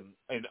Sox in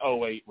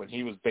 2008 when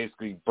he was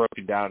basically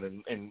broken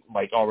down and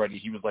like already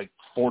he was like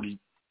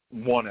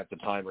 41 at the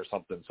time or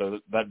something, so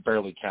that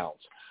barely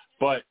counts.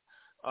 But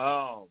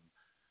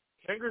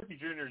Ken Griffey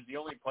Jr. is the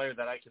only player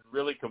that I can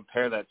really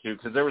compare that to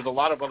because there was a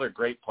lot of other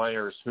great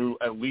players who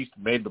at least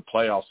made the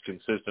playoffs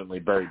consistently.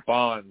 Barry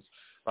Bonds,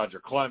 Roger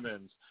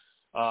Clemens,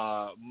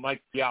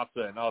 Mike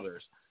Piazza, and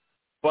others.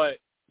 But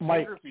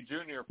Ken Griffey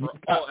Jr., for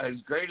all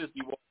as great as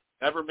he was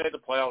never made the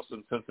playoffs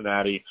in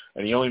Cincinnati,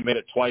 and he only made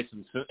it twice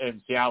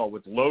in Seattle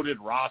with loaded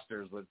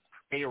rosters with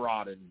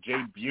A-Rod and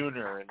Jay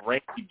Buhner and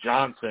Randy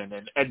Johnson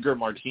and Edgar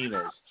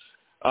Martinez.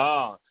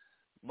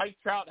 Mike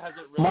Trout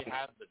hasn't really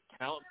had the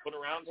talent put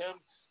around him,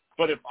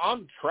 but if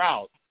I'm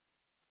Trout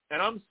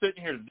and I'm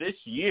sitting here this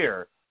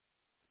year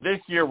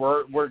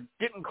we're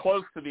getting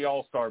close to the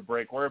All-Star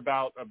break. We're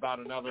about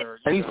another.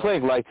 And he's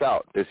playing lights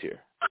out this year.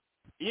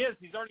 He is.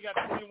 He's already got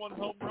 21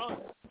 home runs.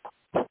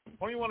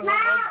 21 home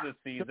runs this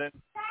season,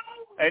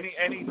 and he's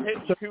hitting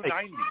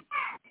 290.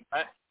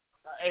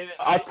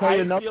 I'll tell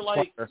you another feel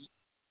like.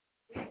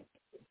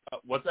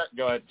 What's that?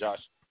 Go ahead,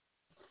 Josh.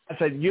 I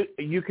said you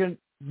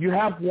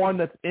have one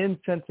that's in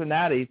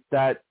Cincinnati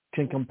that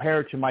can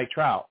compare to Mike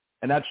Trout,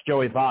 and that's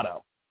Joey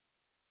Votto.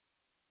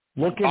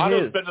 Look at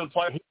Votto's his. been to the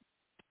playoffs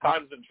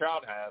times than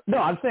Trout has. No,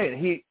 I'm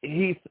saying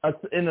he's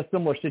in a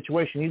similar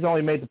situation. He's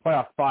only made the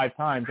playoffs 5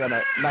 times out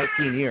of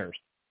 19 years.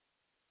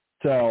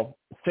 So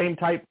same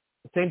type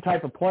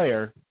of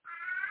player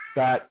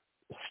that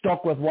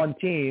stuck with one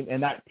team,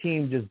 and that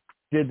team just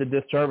did the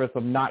disservice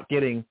of not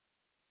getting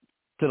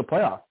to the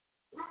playoffs.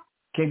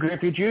 Ken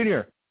Griffey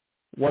Jr.,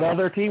 what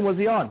other team was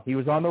he on? He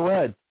was on the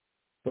Reds.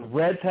 The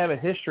Reds have a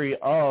history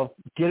of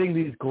getting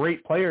these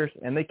great players,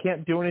 and they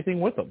can't do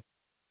anything with them.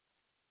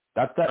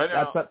 That's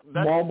that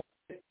small.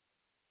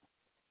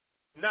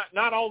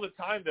 Not all the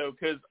time, though,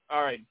 because,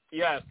 all right,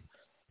 yes,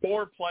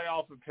 4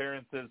 playoff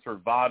appearances for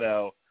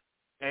Votto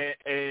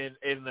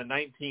in the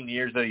 19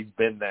 years that he's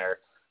been there.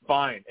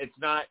 Fine. It's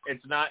not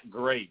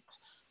great.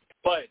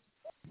 But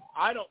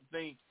I don't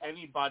think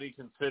anybody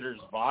considers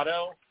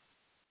Votto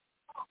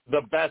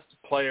the best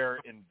player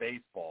in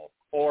baseball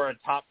or a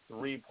top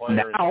 3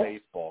 player in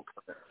baseball.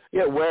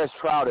 Yeah, whereas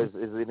Trout is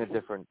in a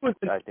different,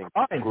 I think,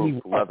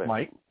 group level.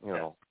 Mike. You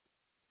know.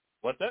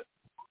 What's that?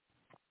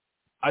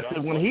 I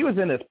said when he was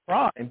in his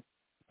prime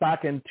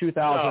back in through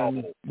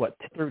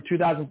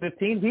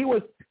 2015, he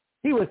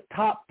was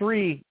top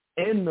 3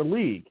 in the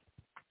league.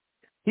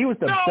 He was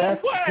the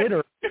best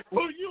hitter.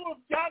 You have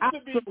got to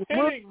be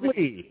kidding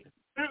me.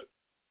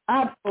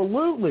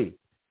 Absolutely.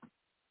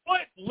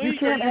 What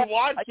league are you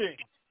watching?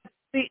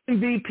 The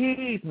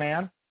MVPs,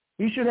 man.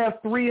 You should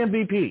have 3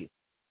 MVPs.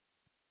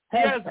 He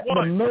has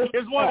one. He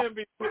has one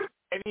MVP,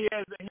 and he's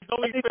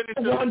only finished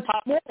in the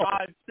top 5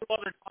 2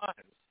 other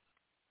times.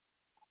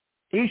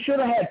 He should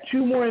have had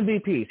 2 more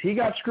MVPs. He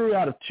got screwed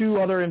out of 2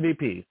 other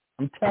MVPs.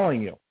 I'm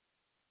telling you.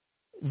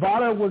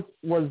 Votto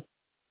was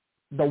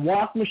the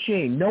walk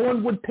machine. No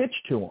one would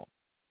pitch to him.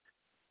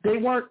 They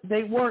weren't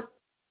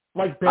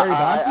like Barry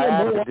Bonds. I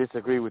have to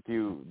disagree with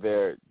you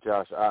there,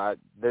 Josh. I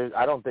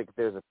don't think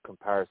there's a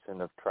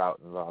comparison of Trout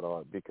and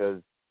Votto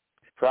because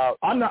Trout.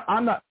 I'm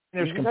not.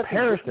 There's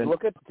comparison.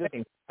 Look at.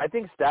 I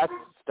think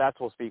stats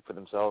will speak for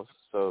themselves.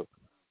 So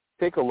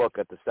take a look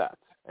at the stats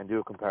and do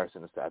a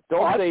comparison of stats.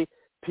 Don't say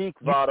peak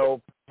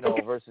Votto,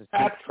 versus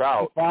peak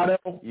Trout.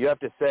 You have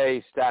to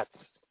say stats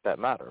that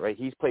matter, right?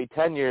 He's played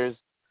 10 years.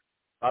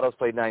 Votto's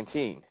played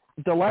 19.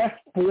 The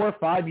last 4 or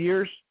 5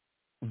 years,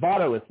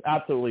 Votto has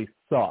absolutely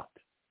sucked.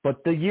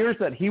 But the years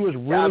that he was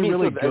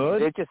really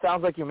good, it just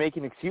sounds like you're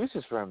making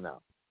excuses for him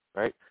now,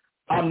 right?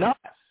 I'm not.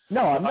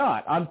 No, I'm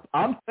not.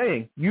 I'm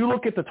saying you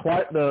look at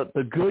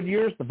the good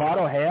years the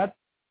Votto had.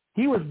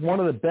 He was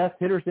one of the best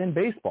hitters in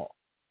baseball.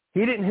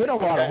 He didn't hit a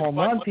lot of home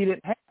runs. He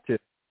didn't have to.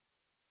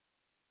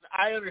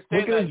 I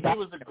understand that he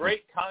was a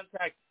great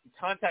contact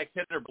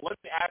hitter, but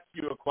let me ask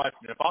you a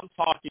question. If I'm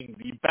talking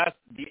the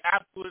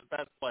absolute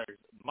best players,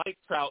 Mike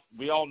Trout,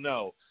 we all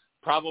know,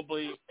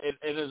 probably it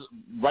is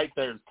right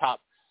there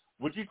top.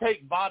 Would you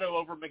take Votto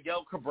over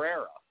Miguel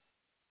Cabrera?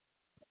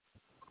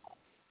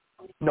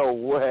 No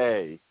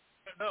way.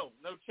 No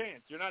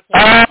chance. You're not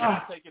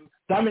taking.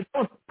 I mean,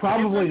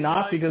 probably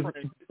not because.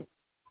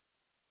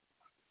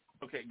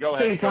 Okay, go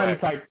ahead.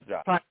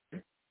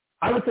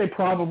 I would say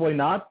probably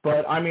not,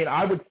 but I mean,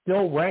 I would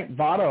still rank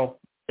Votto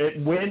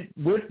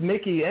with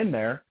Mickey in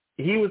there.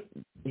 He was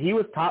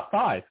top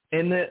 5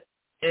 in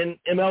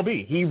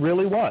MLB. He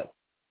really was.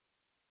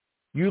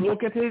 You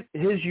look at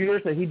his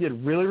years that he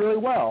did really, really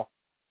well.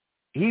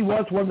 He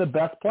was one of the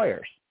best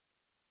players.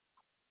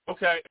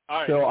 Okay,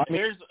 all right. So I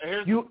mean,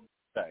 here's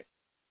okay.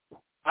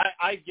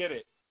 I get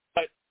it,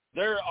 but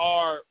there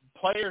are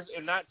players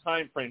in that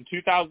time frame,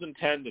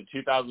 2010 to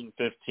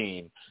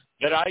 2015,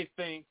 that I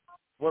think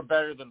were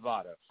better than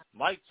Votto.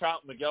 Mike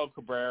Trout, Miguel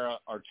Cabrera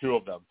are 2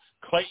 of them.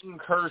 Clayton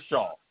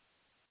Kershaw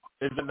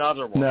is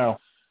another one. No.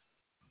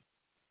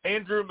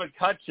 Andrew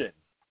McCutchen.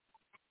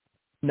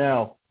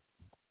 No.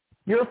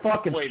 You're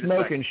fucking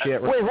smoking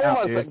shit right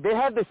now, dude. They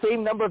had the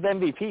same number of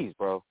MVPs,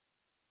 bro.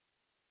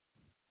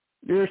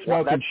 You're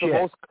smoking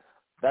shit.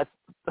 That's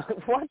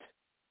what?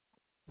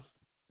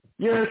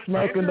 You're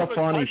smoking the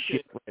funny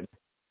shit.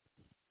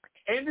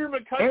 Andrew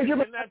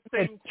McCutchen in that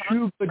same time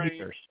 2 good frame.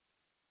 years.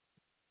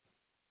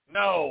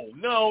 No,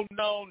 man.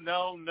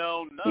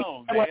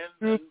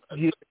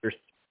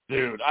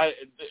 Dude,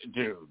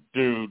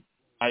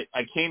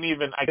 I can't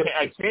even. I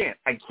can't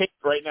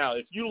right now.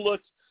 If you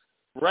look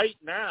right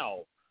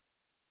now,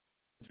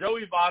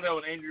 Joey Votto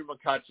and Andrew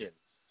McCutchen,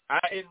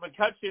 And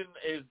McCutchen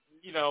is,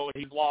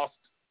 he's lost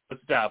a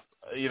step.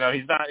 He's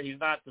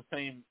not the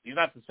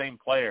same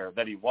player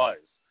that he was.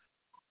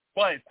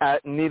 But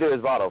neither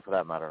is Votto, for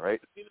that matter, right?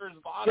 Neither is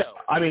Votto. Yeah,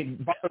 I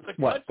mean,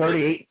 what,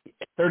 38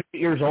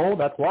 years old?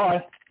 That's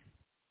why.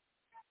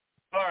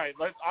 All right,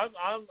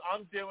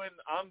 I'm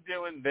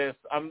doing this.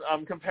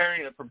 I'm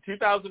comparing it from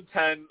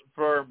 2010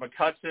 for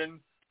McCutchen,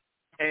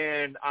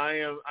 and I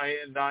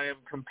am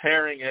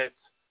comparing it.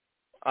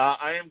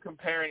 I am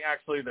comparing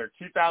actually their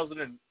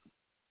 2000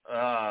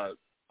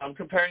 I'm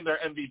comparing their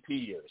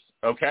MVP years.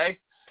 Okay,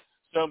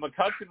 so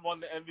McCutchen won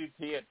the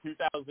MVP at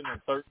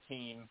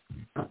 2013.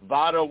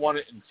 Votto won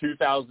it in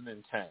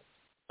 2010.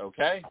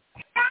 Okay.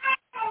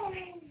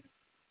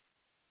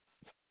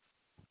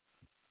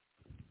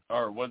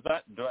 Or was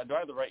that? Do I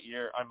have the right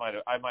year? I might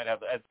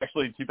have. It's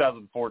actually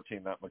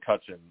 2014 that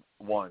McCutchen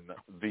won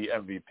the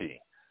MVP.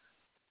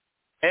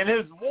 And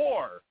his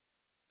WAR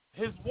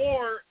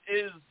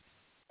is.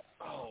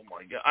 Oh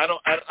my God!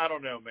 I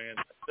don't know, man.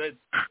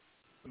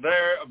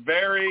 They're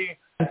very,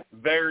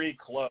 very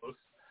close.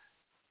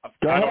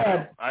 Go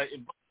ahead.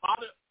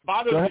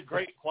 Votto's a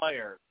great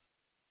player.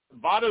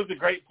 Votto's a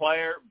great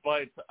player,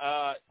 but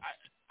I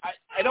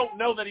don't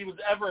know that he was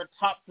ever a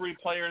top 3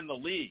 player in the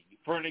league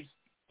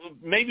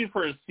maybe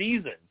for a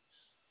season,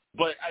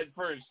 but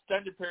for an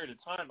extended period of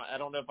time, I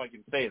don't know if I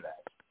can say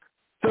that.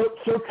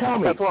 So tell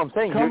me. That's what I'm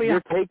saying.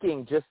 You're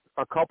taking just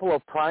a couple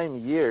of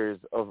prime years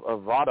of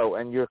Votto,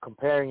 and you're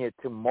comparing it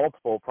to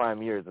multiple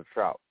prime years of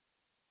Trout,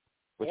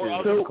 which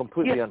is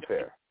completely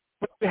unfair.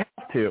 You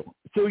have to.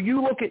 So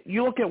you look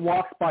at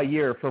walks by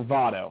year for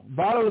Votto.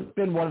 Votto has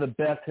been one of the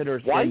best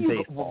hitters in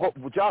baseball.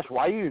 Josh,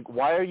 why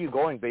are you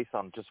going based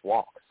on just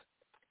walks?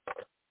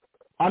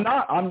 I'm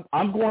not.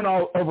 I'm going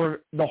all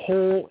over the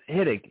whole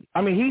hitting.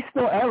 I mean, he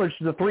still averages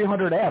the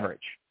 300 average.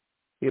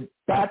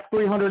 That's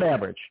 300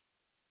 average.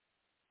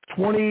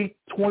 20,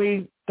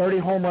 30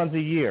 home runs a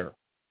year.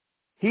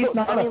 He's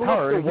not a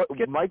power.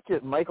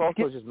 Mike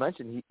also just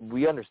mentioned,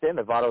 we understand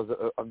that Votto's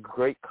a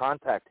great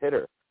contact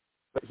hitter,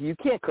 but you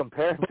can't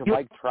compare him to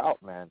Mike Trout,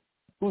 man,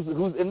 who's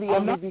in the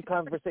MVP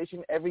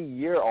conversation every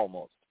year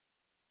almost.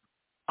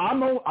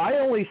 I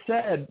only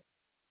said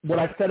what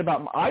I said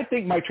about him. I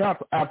think Mike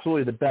Trout's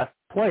absolutely the best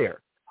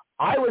player.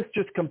 I was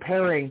just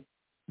comparing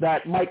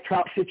that Mike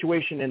Trout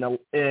situation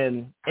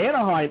in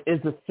Anaheim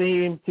is the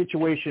same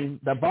situation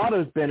that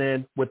Votto's been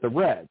in with the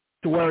Reds,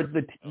 to where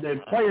the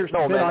players.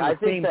 No, been man, on the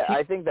same team.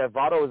 I think that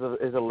Votto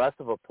is a less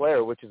of a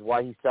player, which is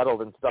why he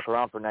settled and stuck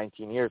around for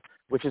 19 years,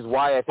 which is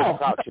why I think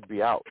Trout should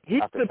be out. He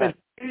could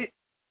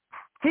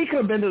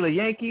have been to the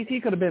Yankees.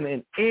 He could have been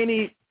in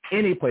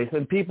any place,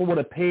 and people would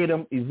have paid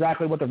him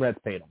exactly what the Reds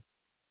paid him.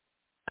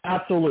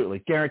 Absolutely,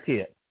 guarantee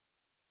it.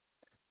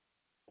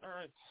 All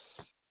right.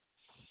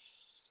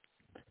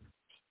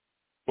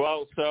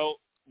 Well, so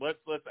let's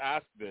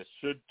ask this: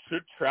 Should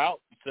Trout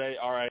say,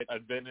 "All right,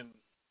 I've been in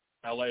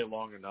LA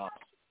long enough"?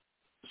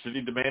 Should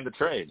he demand a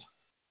trade?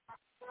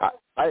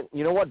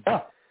 You know what?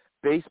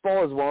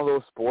 Baseball is one of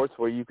those sports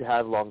where you can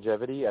have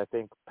longevity. I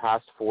think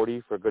past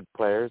 40 for good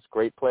players,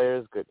 great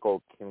players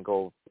can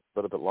go a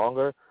little bit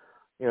longer,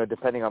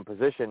 depending on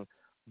position.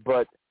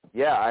 But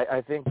yeah,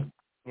 I think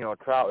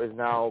Trout is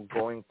now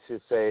going to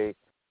say,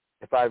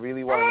 if I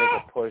really want to make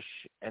a push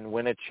and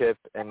win a chip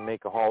and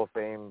make a Hall of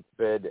Fame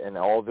bid and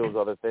all those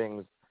other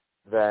things,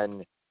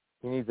 then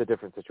he needs a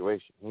different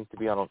situation. He needs to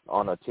be on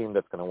a team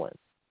that's going to win.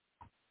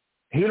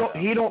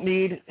 He don't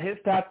need his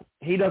stats.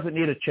 He doesn't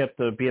need a chip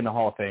to be in the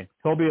Hall of Fame.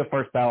 He'll be a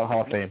first ballot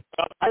Hall of Fame.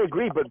 I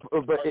agree, but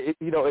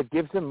it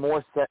gives him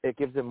more. It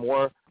gives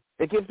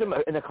him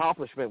an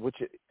accomplishment, which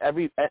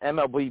every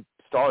MLB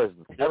star is.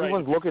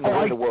 Everyone's looking to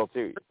win the World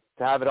Series,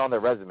 to have it on their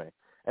resume.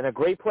 And a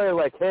great player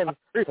like him,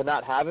 to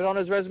not have it on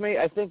his resume,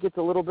 I think it's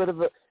a little bit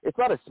of it's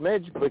not a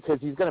smidge, because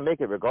he's going to make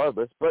it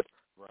regardless. But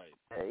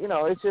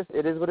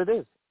it is what it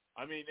is.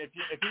 I mean, if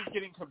he's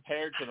getting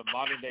compared to the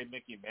modern day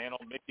Mickey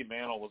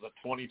Mantle was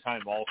a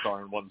 20-time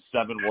All-Star and won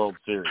 7 World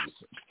Series.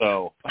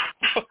 So,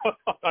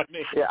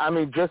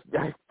 just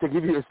to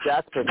give you a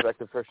stats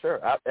perspective, for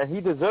sure, and he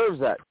deserves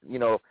that.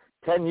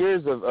 10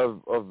 years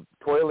of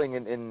toiling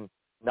in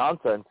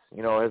nonsense,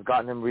 has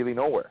gotten him really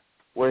nowhere.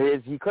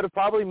 Whereas he could have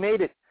probably made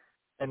it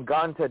and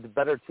gone to a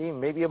better team,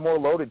 maybe a more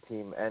loaded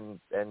team, and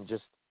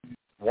just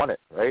won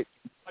it, right?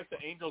 Like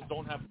the Angels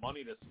don't have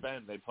money to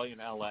spend. They play in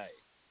L.A.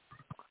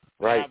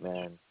 Right,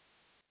 man.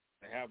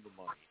 They have the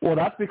money. Well,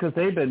 that's because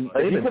they've been.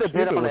 He could have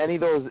been on any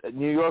of those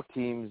New York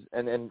teams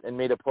and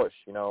made a push,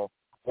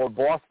 or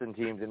Boston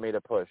teams and made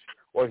a push,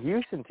 or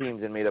Houston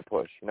teams and made a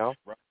push, Right.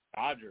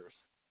 Dodgers.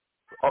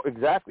 Oh,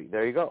 exactly.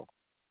 There you go.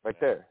 Right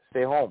there.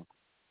 Stay home.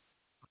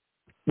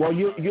 Well,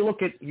 you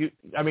look at you.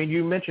 I mean,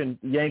 you mentioned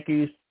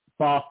Yankees,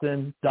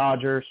 Boston,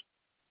 Dodgers.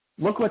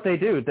 Look what they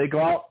do. They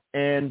go out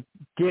and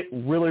get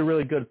really,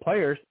 really good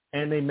players,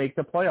 and they make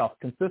the playoffs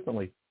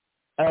consistently.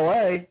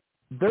 L.A.,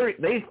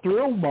 they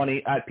threw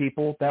money at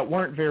people that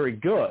weren't very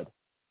good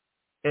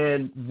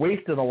and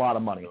wasted a lot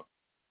of money.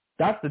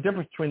 That's the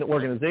difference between the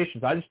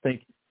organizations. I just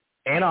think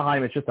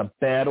Anaheim is just a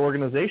bad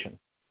organization.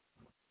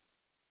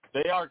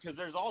 They are, because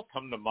there's all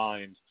come to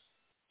mind.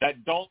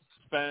 that don't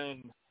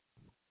spend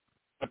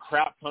a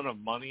crap ton of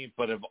money,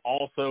 but have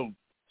also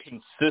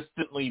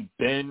consistently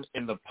been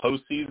in the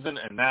postseason,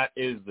 and that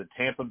is the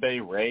Tampa Bay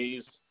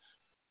Rays.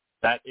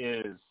 That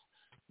is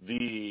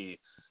the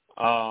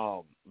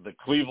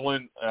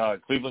Cleveland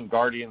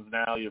Guardians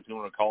now, if you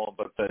want to call them,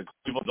 but the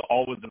Cleveland's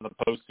always in the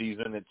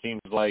postseason. It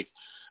seems like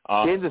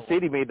Kansas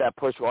City made that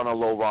push on a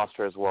low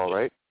roster as well,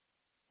 right?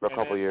 For a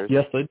couple of years.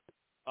 Yes, they.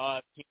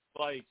 Teams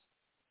like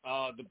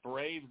the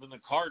Braves and the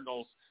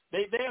Cardinals,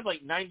 they have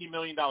like $90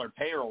 million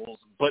payrolls,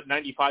 but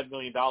 $95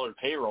 million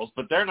payrolls,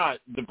 but they're not.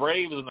 The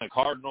Braves and the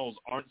Cardinals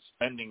aren't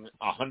spending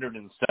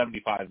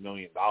 $175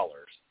 million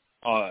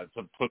to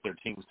put their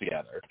teams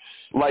together.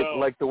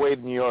 Like the way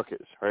New York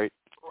is, right?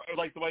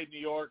 Like the way New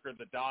York or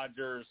the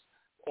Dodgers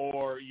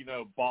or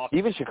Boston.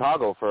 Even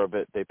Chicago for a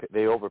bit,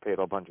 they overpaid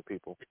a bunch of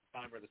people.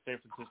 Or the San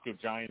Francisco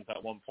Giants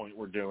at one point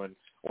were doing,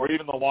 or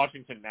even the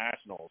Washington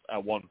Nationals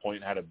at one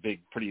point had a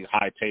pretty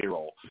high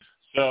payroll.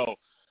 So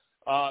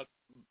I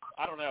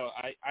don't know.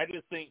 I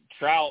just think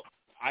Trout.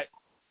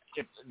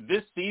 If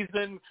this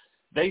season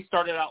they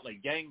started out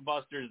like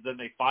gangbusters, then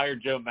they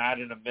fired Joe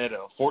Madden amid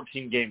a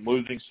 14-game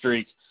losing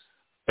streak.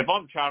 If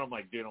I'm Trout, I'm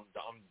like, dude, I'm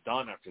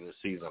done after this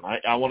season.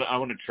 I want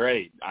to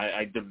trade.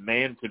 I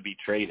demand to be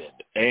traded.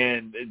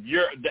 And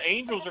the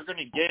Angels are going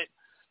to get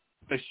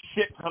a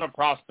shit ton of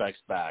prospects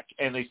back,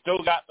 and they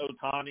still got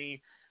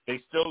Ohtani.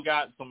 They still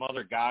got some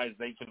other guys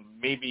they can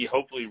maybe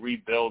hopefully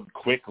rebuild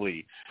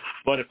quickly.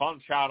 But if I'm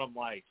Trout, I'm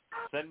like,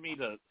 send me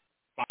to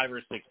 5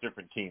 or 6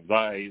 different teams.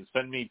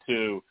 Send me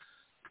to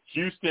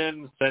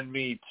Houston. Send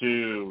me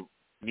to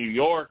New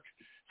York.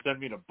 Send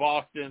me to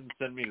Boston.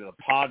 Send me to the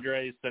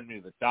Padres. Send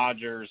me to the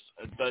Dodgers.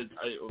 Send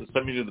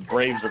me to the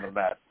Braves or the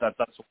Mets. That's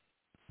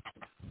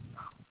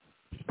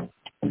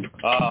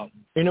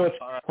what's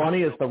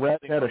funny is the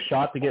Reds had a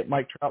shot to get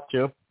Mike Trout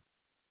too.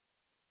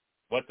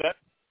 What's that?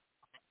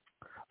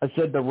 I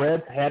said the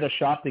Reds had a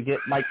shot to get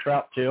Mike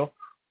Trout too.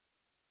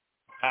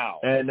 How?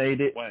 And they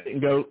didn't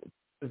go.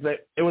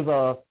 It was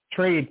a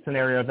trade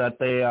scenario that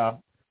they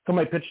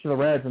somebody pitched to the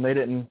Reds and they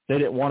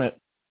didn't want it.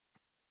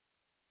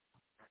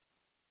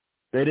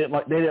 They didn't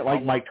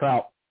like Mike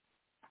Trout.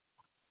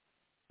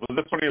 Was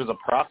this when he was a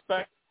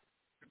prospect?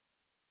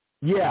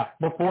 Yeah,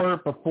 before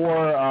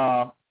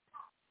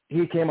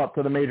he came up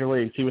to the major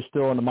leagues, he was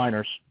still in the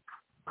minors.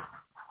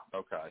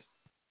 Okay.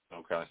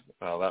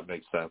 Well, that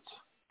makes sense.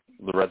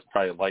 The Reds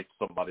probably liked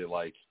somebody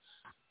like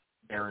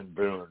Aaron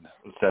Boone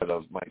instead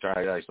of Mike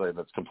Trout. Actually,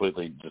 that's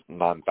completely just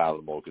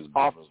non-fathomable because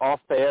off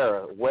the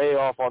air, way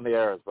off on the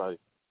airs, buddy.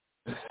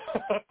 Anyway,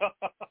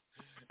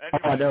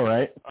 I know,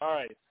 right? All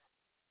right.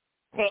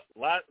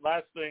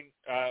 Last thing,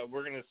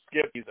 we're going to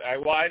skip these. I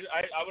want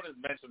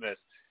to mention this.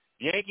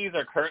 The Yankees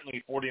are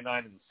currently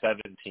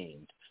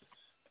 49-17.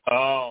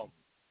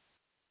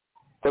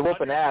 They're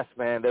whooping ass,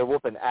 man. They're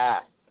whooping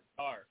ass.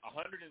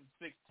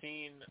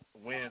 116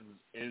 wins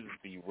is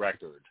the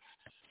record.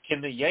 Can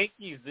the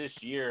Yankees this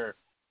year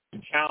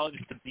challenge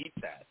to beat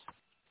that?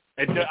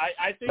 And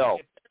I think no.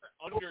 If they're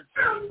under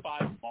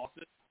 25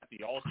 losses at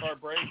the All-Star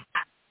break,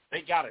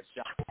 they got a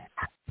shot.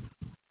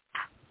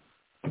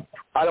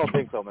 I don't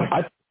think so, man.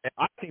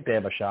 I think they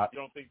have a shot.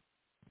 You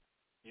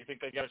think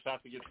they got a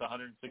shot to get to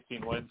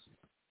 116 wins?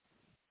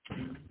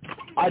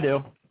 I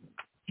do.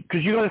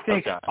 Because you got to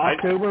think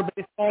October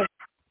baseball.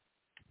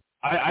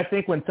 I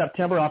think when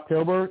September,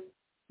 October,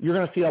 you're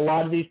going to see a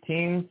lot of these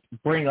teams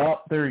bring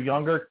up their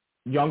younger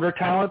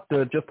talent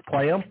to just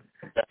play them,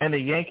 and the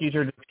Yankees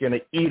are just going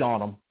to eat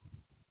on them.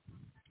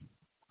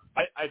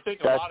 I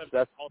think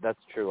that's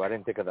true. I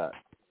didn't think of that.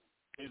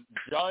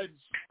 Judge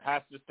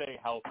has to stay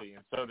healthy,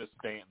 and so does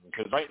Stanton.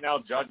 Because right now,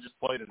 Judge has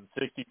played in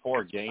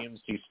 64 games.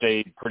 He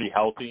stayed pretty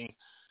healthy.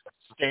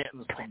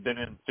 Stanton's been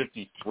in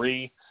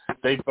 53.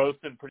 They've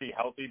both been pretty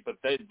healthy, but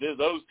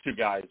those two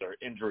guys are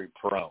injury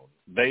prone.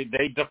 They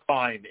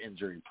defined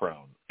injury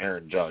prone,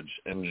 Aaron Judge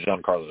and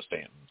Giancarlo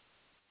Stanton.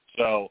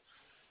 So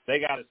they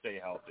got to stay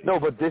healthy. No,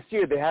 but this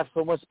year they have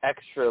so much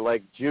extra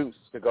juice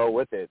to go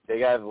with it. They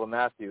have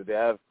LeMahieu, they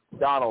have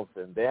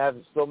Donaldson, they have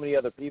so many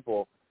other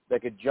people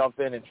that could jump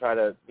in and try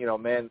to,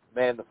 man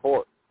the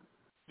fort.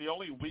 The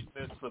only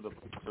weakness for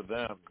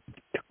them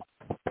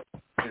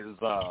is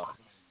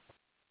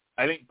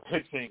I think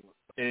pitching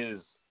is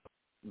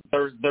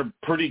they're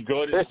pretty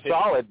good. They're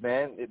solid,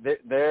 man.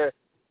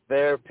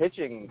 Their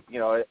pitching,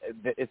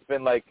 it's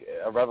been like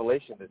a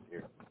revelation this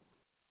year.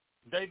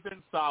 They've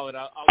been solid.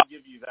 I'll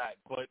give you that.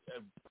 But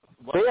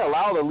they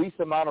allow the least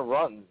amount of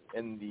runs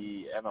in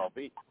the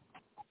MLB.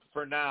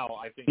 For now,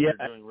 I think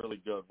they're doing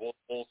really good.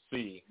 We'll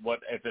see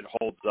if it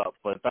holds up.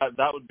 But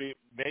that would be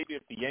maybe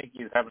if the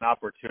Yankees have an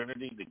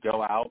opportunity to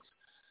go out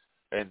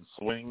and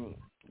swing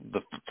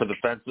to the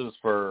fences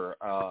for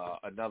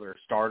another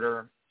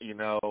starter.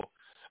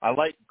 I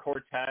like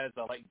Cortez.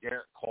 I like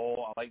Garrett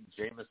Cole. I like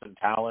Jamison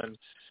Talon.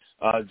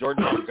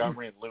 Jordan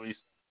Montgomery and Luis,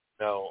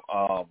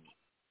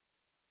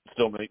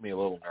 still make me a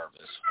little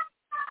nervous.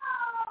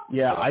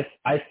 Yeah, I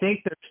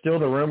think there's still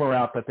the rumor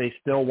out that they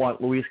still want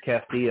Luis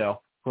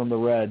Castillo from the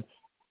Reds.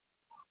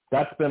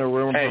 That's been a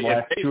rumor for the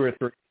last 2 or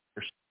 3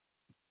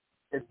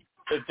 years.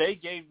 if they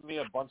gave me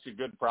a bunch of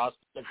good prospects,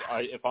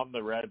 if I'm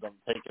the Reds, I'm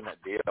taking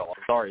that deal. I'm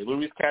sorry,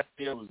 Luis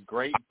Castillo was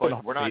great,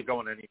 but we're not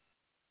going anywhere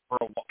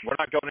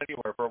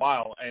for a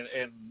while.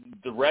 And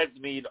the Reds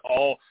need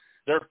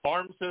their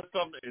farm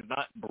system is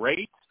not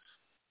great.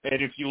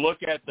 And if you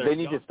look at they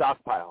need to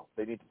stockpile.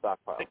 They need to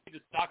stockpile.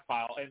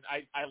 And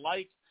I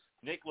like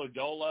Nick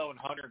Lodolo and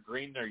Hunter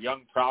Green. They're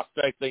young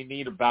prospects. They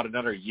need about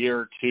another year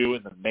or two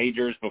in the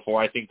majors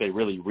before I think they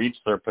really reach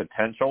their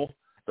potential,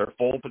 their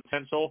full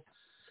potential.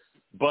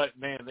 But,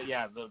 man,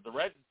 the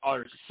Reds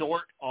are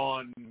short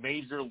on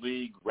major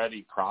league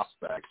ready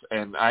prospects.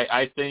 And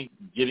I think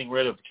getting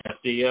rid of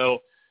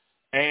Castillo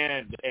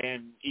and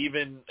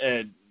even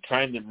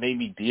trying to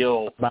maybe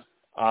deal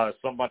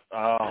somewhat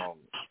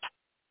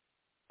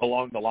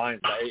along the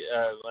lines.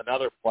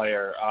 Another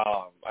player,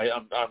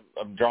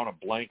 I'm drawing a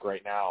blank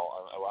right now.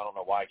 I don't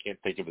know why I can't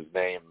think of his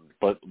name,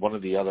 but one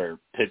of the other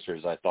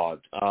pitchers I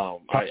thought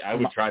I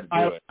would try to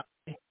do it.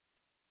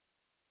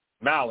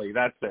 Malley,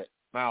 that's it.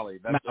 Malley.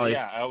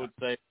 Yeah, I would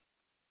say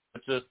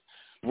it's just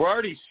we're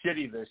already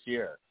shitty this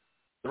year.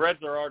 The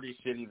Reds are already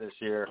shitty this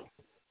year.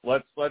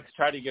 Let's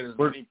try to get as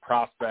many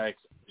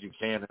prospects as you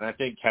can, and I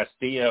think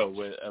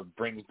Castillo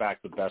brings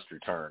back the best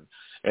return.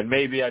 And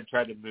maybe I'd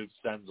try to move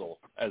Senzel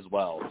as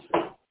well,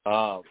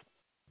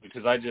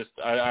 because I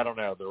don't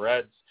know, the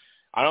Reds.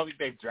 I don't think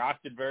they've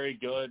drafted very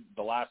good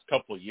the last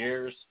couple of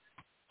years.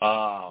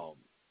 I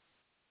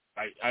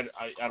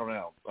don't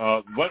know.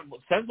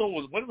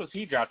 When was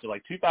he drafted?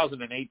 Like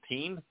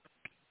 2018?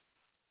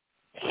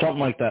 Something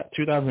like that.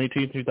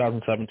 2018,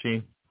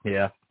 2017.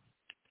 Yeah.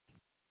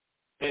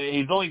 And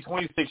he's only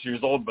 26 years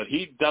old, but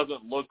he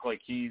doesn't look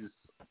like he's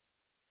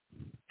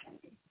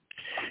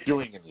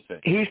doing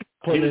anything. He's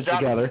putting it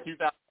together.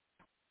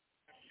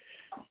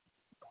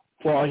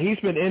 Well, he's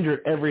been injured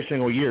every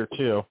single year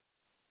too.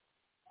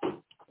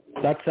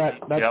 That's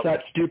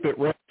that stupid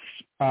Reds.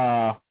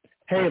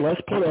 Hey,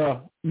 let's put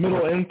a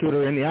middle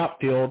infielder in the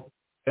outfield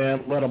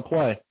and let him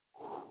play.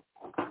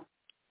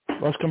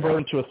 Let's convert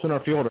him to a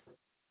center fielder.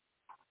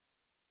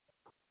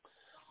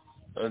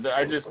 I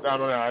don't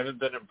know. I haven't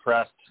been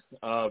impressed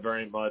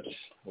very much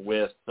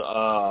with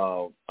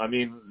I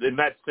mean, in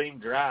that same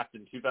draft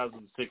in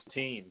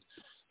 2016,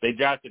 they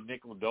drafted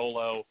Nick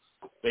Lodolo.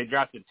 They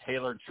drafted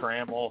Taylor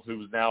Trammell,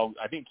 who's now,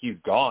 I think he's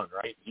gone,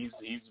 right? He's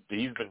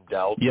been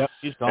dealt. Yep,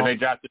 he's gone. And they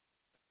drafted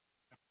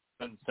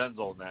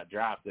Senzel in that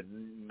draft,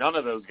 and none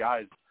of those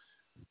guys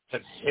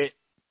have hit,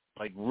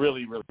 like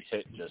really, really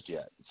hit just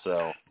yet.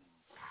 So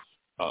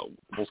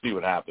we'll see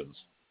what happens.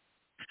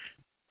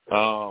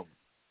 All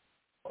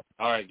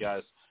right,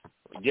 guys.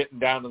 We're getting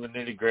down to the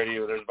nitty-gritty.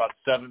 There's about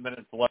 7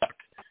 minutes left.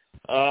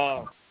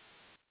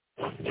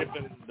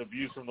 Skipping the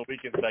views from the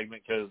weekend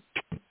segment because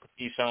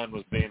Eshawn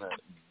was being a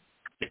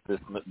dick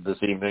this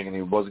evening and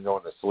he wasn't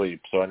going to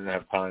sleep, so I didn't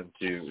have time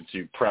to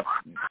finish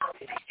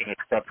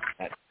prepping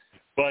that.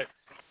 But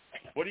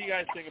what do you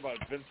guys think about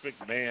Vince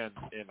McMahon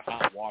in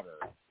hot water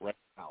right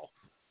now?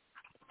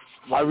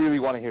 I really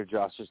want to hear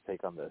Josh's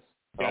take on this.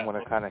 So I'm going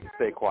to kind of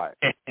stay quiet.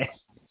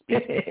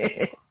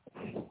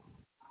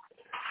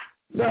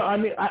 No, I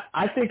mean,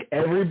 I think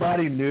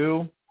everybody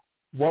knew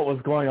what was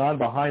going on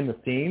behind the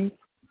scenes.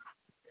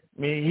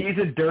 I mean, he's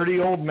a dirty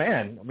old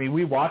man. I mean,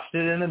 we watched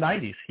it in the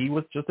 90s. He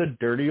was just a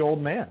dirty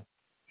old man.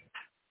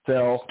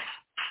 So,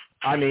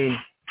 I mean,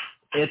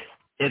 it's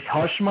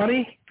hush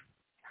money.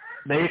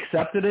 They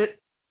accepted it.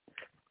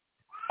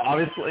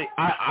 Obviously,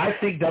 I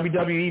think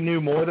WWE knew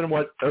more than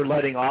what they're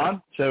letting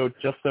on, so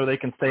just so they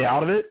can stay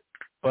out of it.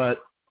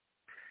 But,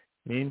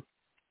 I mean,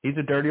 he's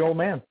a dirty old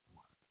man.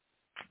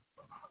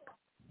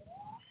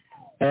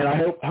 And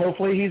I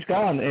hopefully he's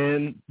gone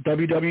and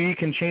WWE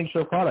can change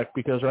their product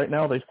because right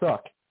now they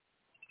suck.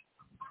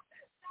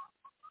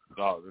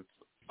 No,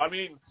 I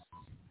mean,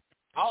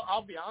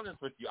 I'll be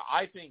honest with you.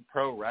 I think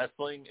pro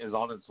wrestling is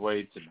on its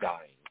way to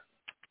dying.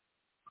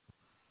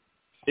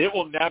 It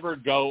will never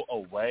go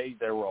away.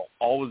 There will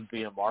always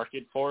be a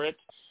market for it.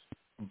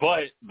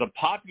 But the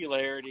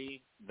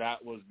popularity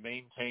that was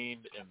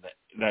maintained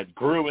that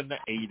grew in the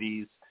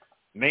 80s,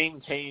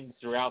 maintained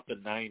throughout the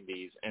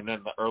 90s, and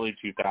then the early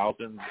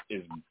 2000s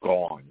is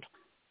gone.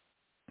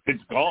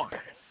 It's gone.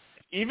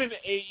 Even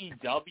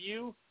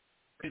AEW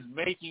is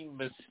making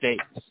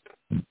mistakes.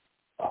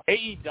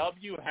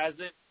 AEW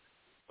hasn't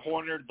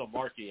cornered the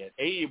market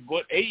yet.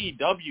 What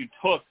AEW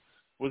took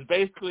was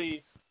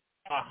basically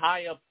a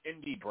high-up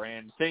indie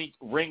brand, think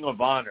Ring of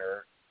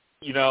Honor,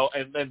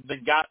 and then they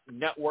got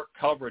network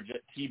coverage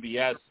at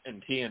TBS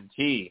and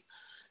TNT.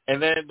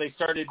 And then they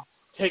started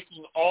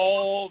taking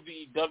all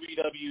the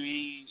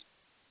WWE,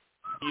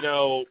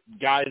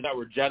 guys that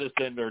were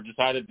jettisoned or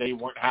decided they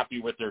weren't happy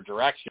with their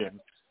direction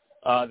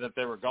that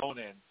they were going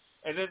in.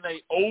 And then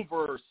they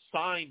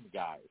over-signed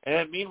guys.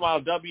 And meanwhile,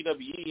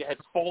 WWE has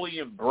fully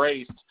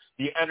embraced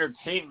the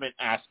entertainment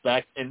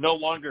aspect and no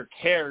longer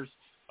cares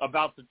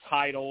about the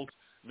titles,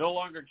 no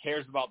longer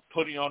cares about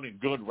putting on a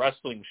good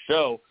wrestling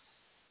show.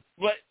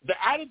 But the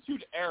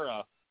Attitude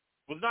Era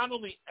was not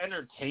only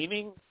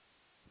entertaining,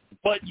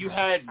 but you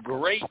had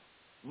great –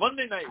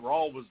 Monday Night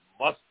Raw was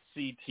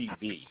must-see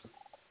TV.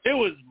 It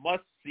was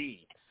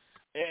must-see.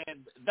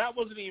 And that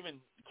wasn't even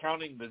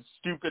counting the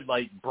stupid,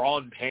 like, bra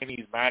and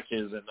panties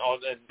matches and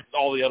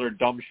all the other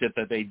dumb shit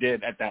that they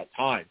did at that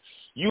time.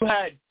 You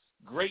had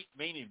great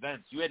main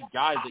events. You had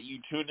guys that you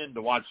tuned in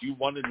to watch. You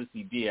wanted to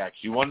see DX.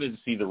 You wanted to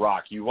see The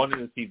Rock. You wanted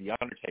to see The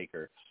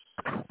Undertaker.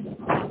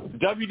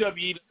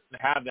 WWE doesn't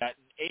have that,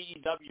 and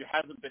AEW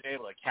hasn't been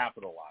able to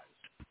capitalize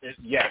it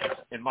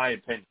yet, in my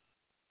opinion.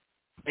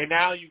 And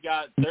now you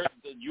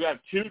have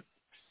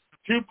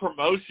two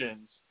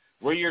promotions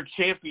where your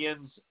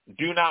champions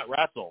do not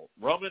wrestle.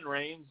 Roman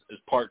Reigns is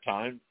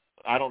part-time.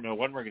 I don't know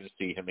when we're going to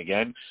see him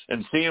again.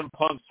 And CM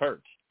Punk's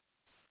hurt.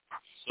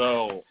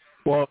 So,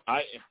 Roman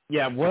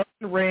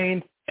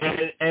Reigns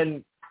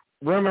and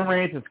Roman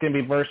Reigns is going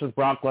to be versus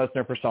Brock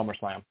Lesnar for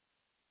SummerSlam.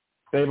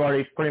 They've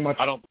already pretty much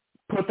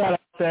put that out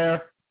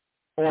there.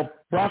 Well,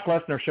 Brock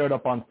Lesnar showed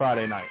up on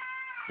Friday night.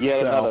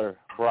 Another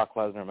Brock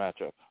Lesnar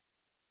matchup.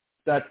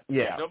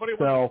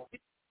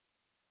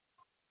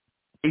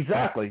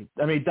 Exactly.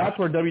 I mean, that's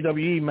where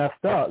WWE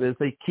messed up, is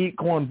they keep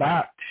going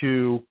back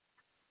to,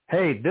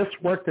 hey, this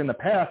worked in the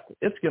past,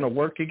 it's going to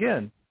work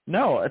again.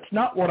 No, it's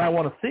not what I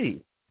want to see.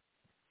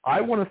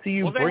 I want to see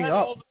you bring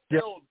up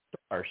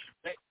stars.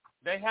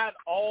 They had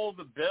all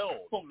the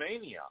builds.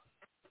 WrestleMania.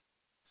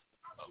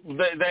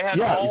 They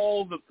had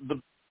all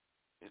the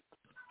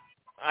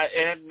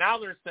and now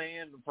they're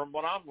saying, from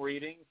what I'm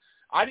reading,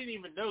 I didn't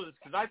even know this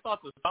because I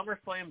thought the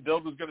SummerSlam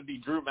build was going to be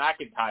Drew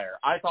McIntyre.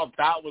 I thought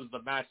that was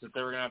the match that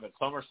they were going to have at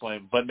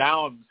SummerSlam. But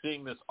now I'm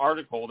seeing this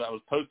article that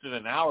was posted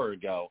an hour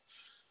ago,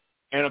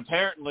 and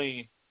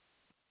apparently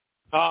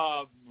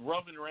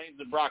Roman Reigns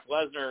and Brock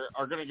Lesnar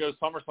are going to go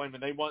SummerSlam,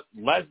 and they want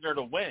Lesnar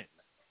to win.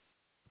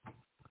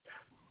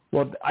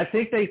 Well, I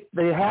think they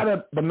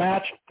had the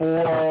match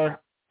for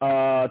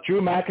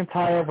Drew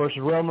McIntyre versus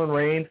Roman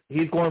Reigns.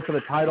 He's going for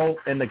the title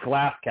in the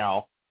Glass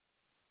Cow.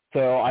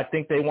 So I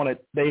think they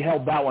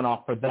held that one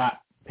off for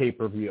that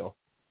pay-per-view.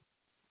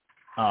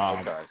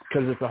 Because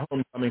it's a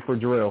homecoming for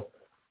Drew.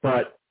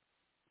 But,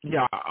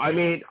 yeah, I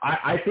mean,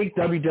 I think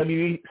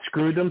WWE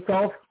screwed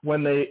themselves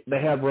when they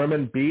had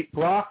Roman beat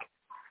Brock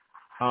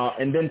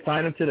and then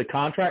sign him to the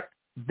contract.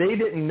 They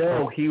didn't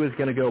know he was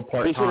going to go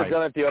part-time. They should have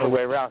done it the other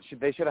way around.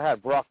 They should have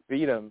had Brock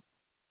beat him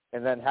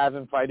and then have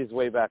him fight his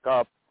way back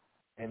up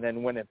and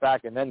then win it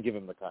back and then give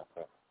him the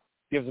contract.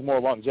 Gives him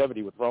more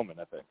longevity with Roman,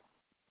 I think.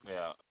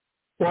 Yeah.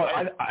 Well,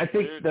 I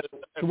think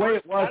the way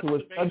it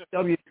was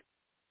WWE.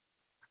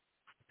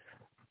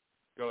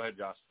 Go ahead,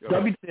 Josh.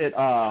 WWE did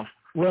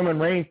Roman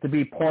Reigns to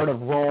be part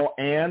of Raw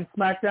and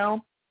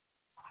SmackDown,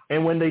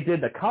 and when they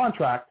did the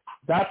contract,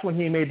 that's when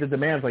he made the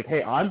demands like,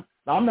 "Hey, I'm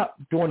not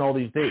doing all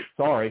these dates.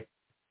 Sorry."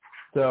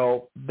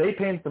 So they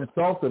painted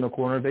themselves in the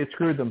corner. They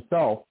screwed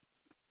themselves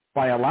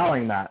by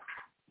allowing that.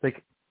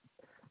 Like,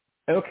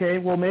 okay,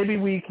 well maybe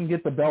we can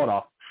get the belt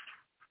off.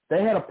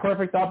 They had a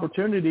perfect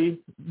opportunity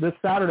this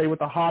Saturday with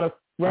the hottest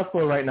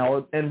wrestler right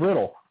now in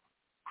Riddle.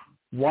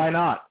 Why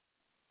not?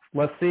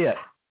 Let's see it.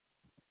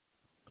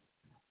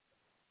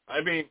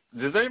 I mean,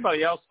 does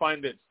anybody else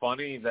find it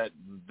funny that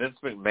Vince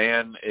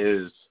McMahon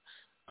is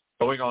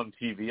going on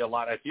TV a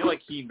lot? I feel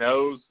like he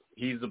knows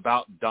he's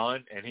about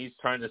done, and he's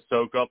trying to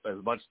soak up as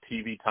much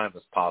TV time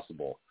as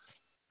possible.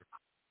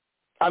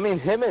 I mean,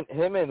 him and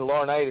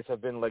Laurinaitis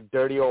have been like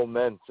dirty old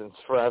men since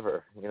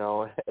forever, you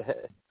know.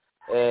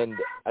 And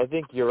I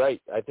think you're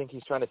right. I think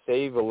he's trying to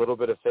save a little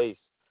bit of face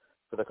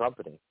for the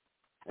company,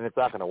 and it's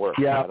not going to work.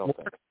 Yeah, I don't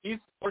think.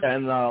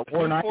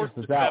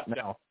 Laurinaitis is out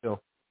now.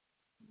 Still.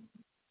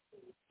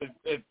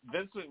 If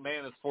Vince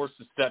McMahon is forced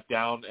to step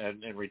down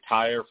and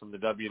retire from the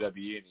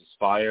WWE and he's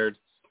fired,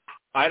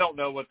 I don't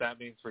know what that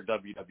means for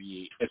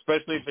WWE,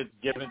 especially if it's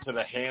given to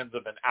the hands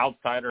of an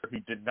outsider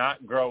who did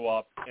not grow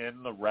up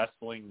in the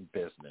wrestling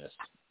business.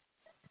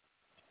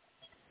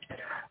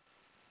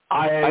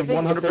 I think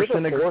 100% if there's a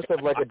agree. force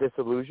of like a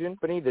dissolution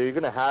company, you're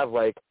going to have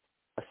like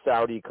a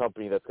Saudi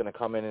company that's going to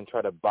come in and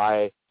try to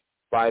buy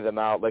them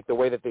out, like the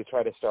way that they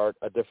try to start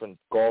a different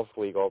golf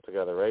league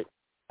altogether, right?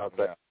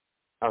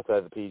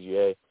 Outside the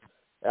PGA.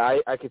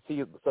 I could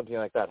see something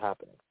like that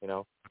happening, you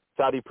know?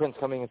 Saudi Prince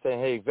coming and saying,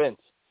 hey, Vince,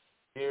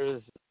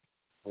 here's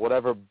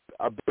whatever,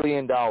 $1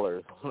 billion.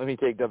 Let me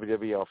take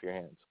WWE off your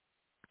hands.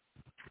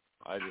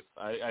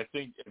 I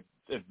think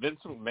if Vince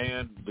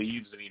McMahon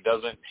leaves and he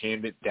doesn't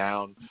hand it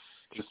down,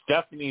 because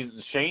Stephanie is,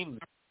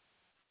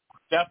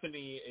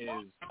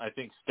 I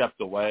think,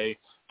 stepped away.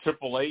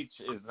 Triple H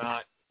is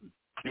not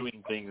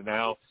doing things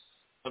now.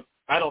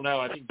 I don't know.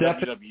 I think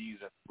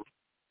WWE's in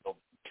real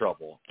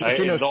trouble.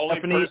 The only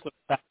person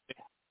that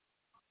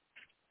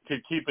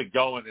could keep it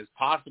going is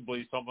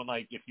possibly someone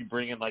like if you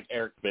bring in like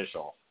Eric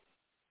Bischoff.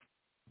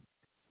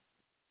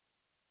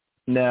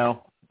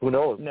 No. Who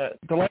knows? No.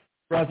 The last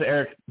runs that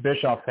Eric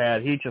Bischoff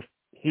had,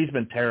 he's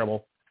been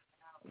terrible.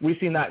 We've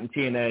seen that in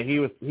TNA.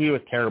 He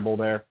was terrible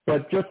there.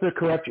 But just to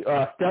correct you,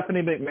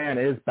 Stephanie McMahon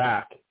is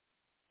back.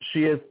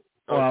 She is.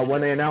 When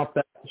they announced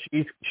that,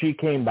 she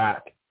came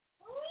back.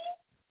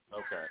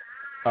 Okay.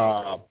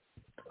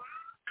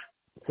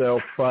 So,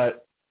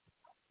 but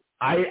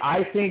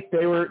I think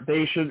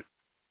they should,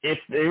 if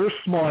they were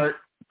smart,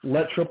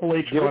 let Triple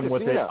H run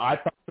with it. I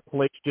thought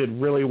Triple H did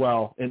really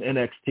well in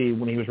NXT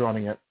when he was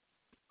running it.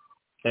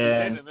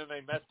 And then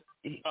they messed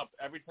up.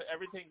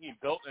 Everything he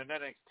built in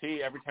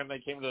NXT, every time they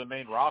came to the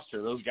main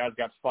roster, those guys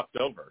got fucked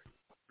over.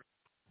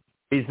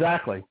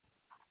 Exactly.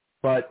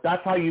 But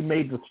that's how you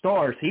made the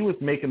stars. He was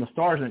making the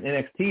stars in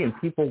NXT, and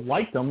people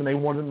liked them, and they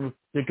wanted them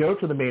to go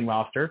to the main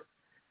roster,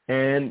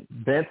 and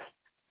Vince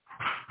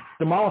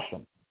demolished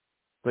them.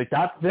 Like,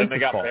 that's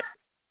Vince's fault.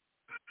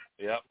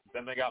 Yep.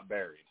 Then they got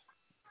buried.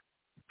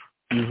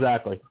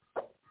 Exactly.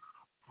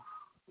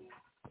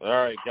 All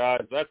right,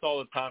 guys. That's all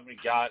the time we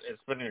got.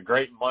 It's been a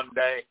great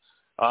Monday.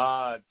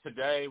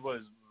 Today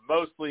was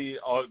mostly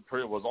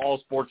was all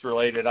sports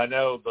related. I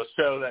know the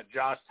show that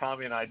Josh,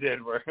 Tommy, and I did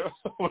was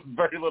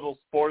very little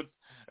sports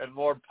and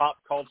more pop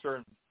culture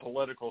and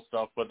political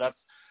stuff, but that's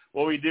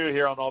what we do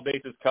here on All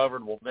Bases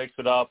Covered. We'll mix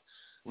it up.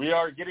 We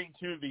are getting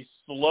to the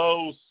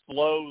slow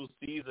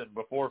season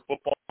before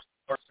football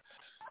starts,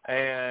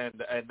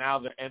 and now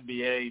the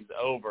NBA's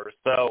over.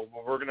 So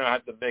we're going to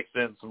have to mix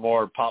in some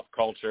more pop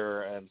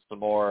culture and some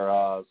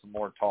more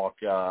talk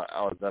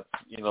that's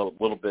a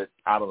little bit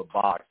out of the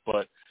box.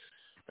 But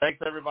thanks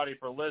everybody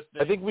for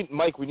listening. I think we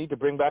need to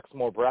bring back some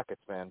more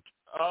brackets, man.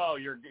 Oh,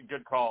 you're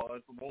good call.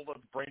 Let's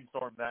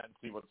brainstorm that and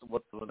see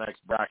what's the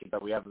next bracket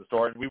that we have in the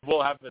store. And we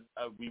will have a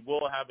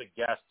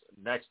guest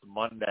next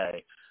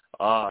Monday,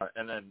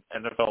 and then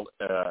an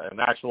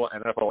actual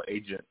NFL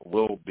agent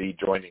will be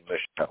joining the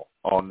show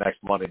on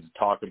next Monday to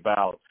talk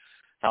about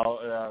how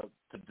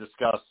to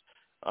discuss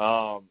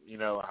how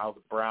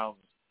the Browns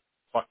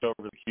fucked over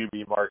the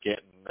QB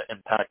market and the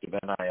impact of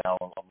NIL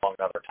among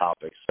other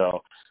topics.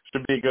 So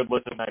should be a good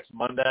listen next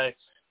Monday.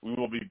 We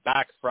will be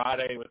back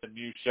Friday with a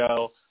new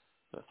show.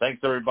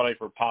 Thanks, everybody,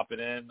 for popping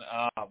in.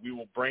 We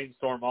will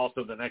brainstorm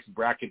also the next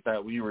bracket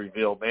that we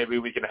reveal. Maybe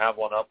we can have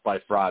one up by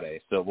Friday,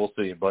 so we'll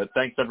see. But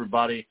thanks,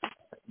 everybody.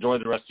 Enjoy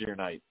the rest of your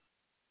night.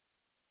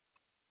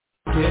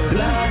 Get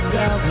blacked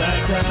out.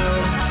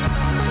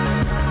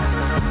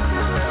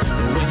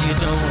 When you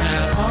don't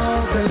have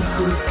all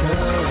bases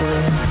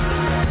covered.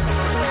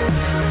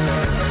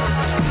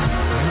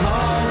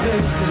 All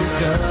bases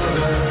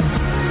covered.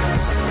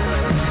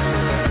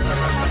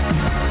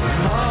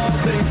 All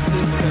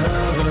bases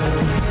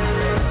covered.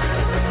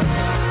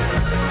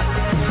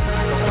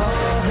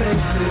 All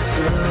bases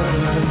covered.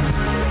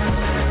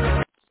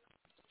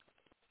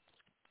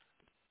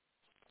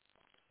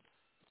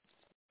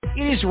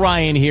 It is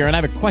Ryan here, and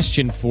I have a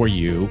question for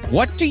you.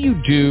 What do you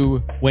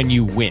do when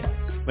you win?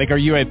 Like, are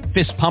you a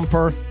fist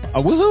pumper,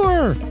 a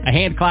woohooer, a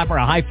hand clapper,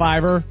 a high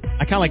fiver?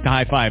 I kind of like the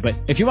high five, but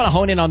if you want to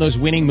hone in on those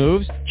winning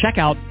moves, check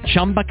out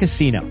Chumba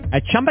Casino.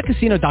 At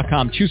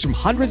ChumbaCasino.com, choose from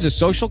hundreds of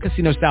social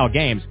casino-style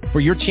games for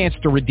your chance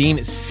to redeem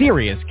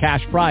serious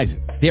cash prizes.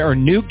 There are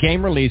new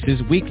game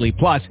releases weekly,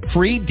 plus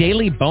free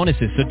daily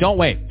bonuses, so don't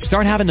wait.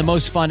 Start having the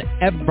most fun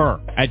ever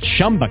at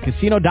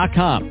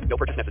ChumbaCasino.com. No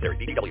purchase necessary.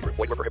 VGW Group.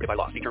 Void where prohibited by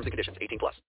law. See terms and conditions. 18+.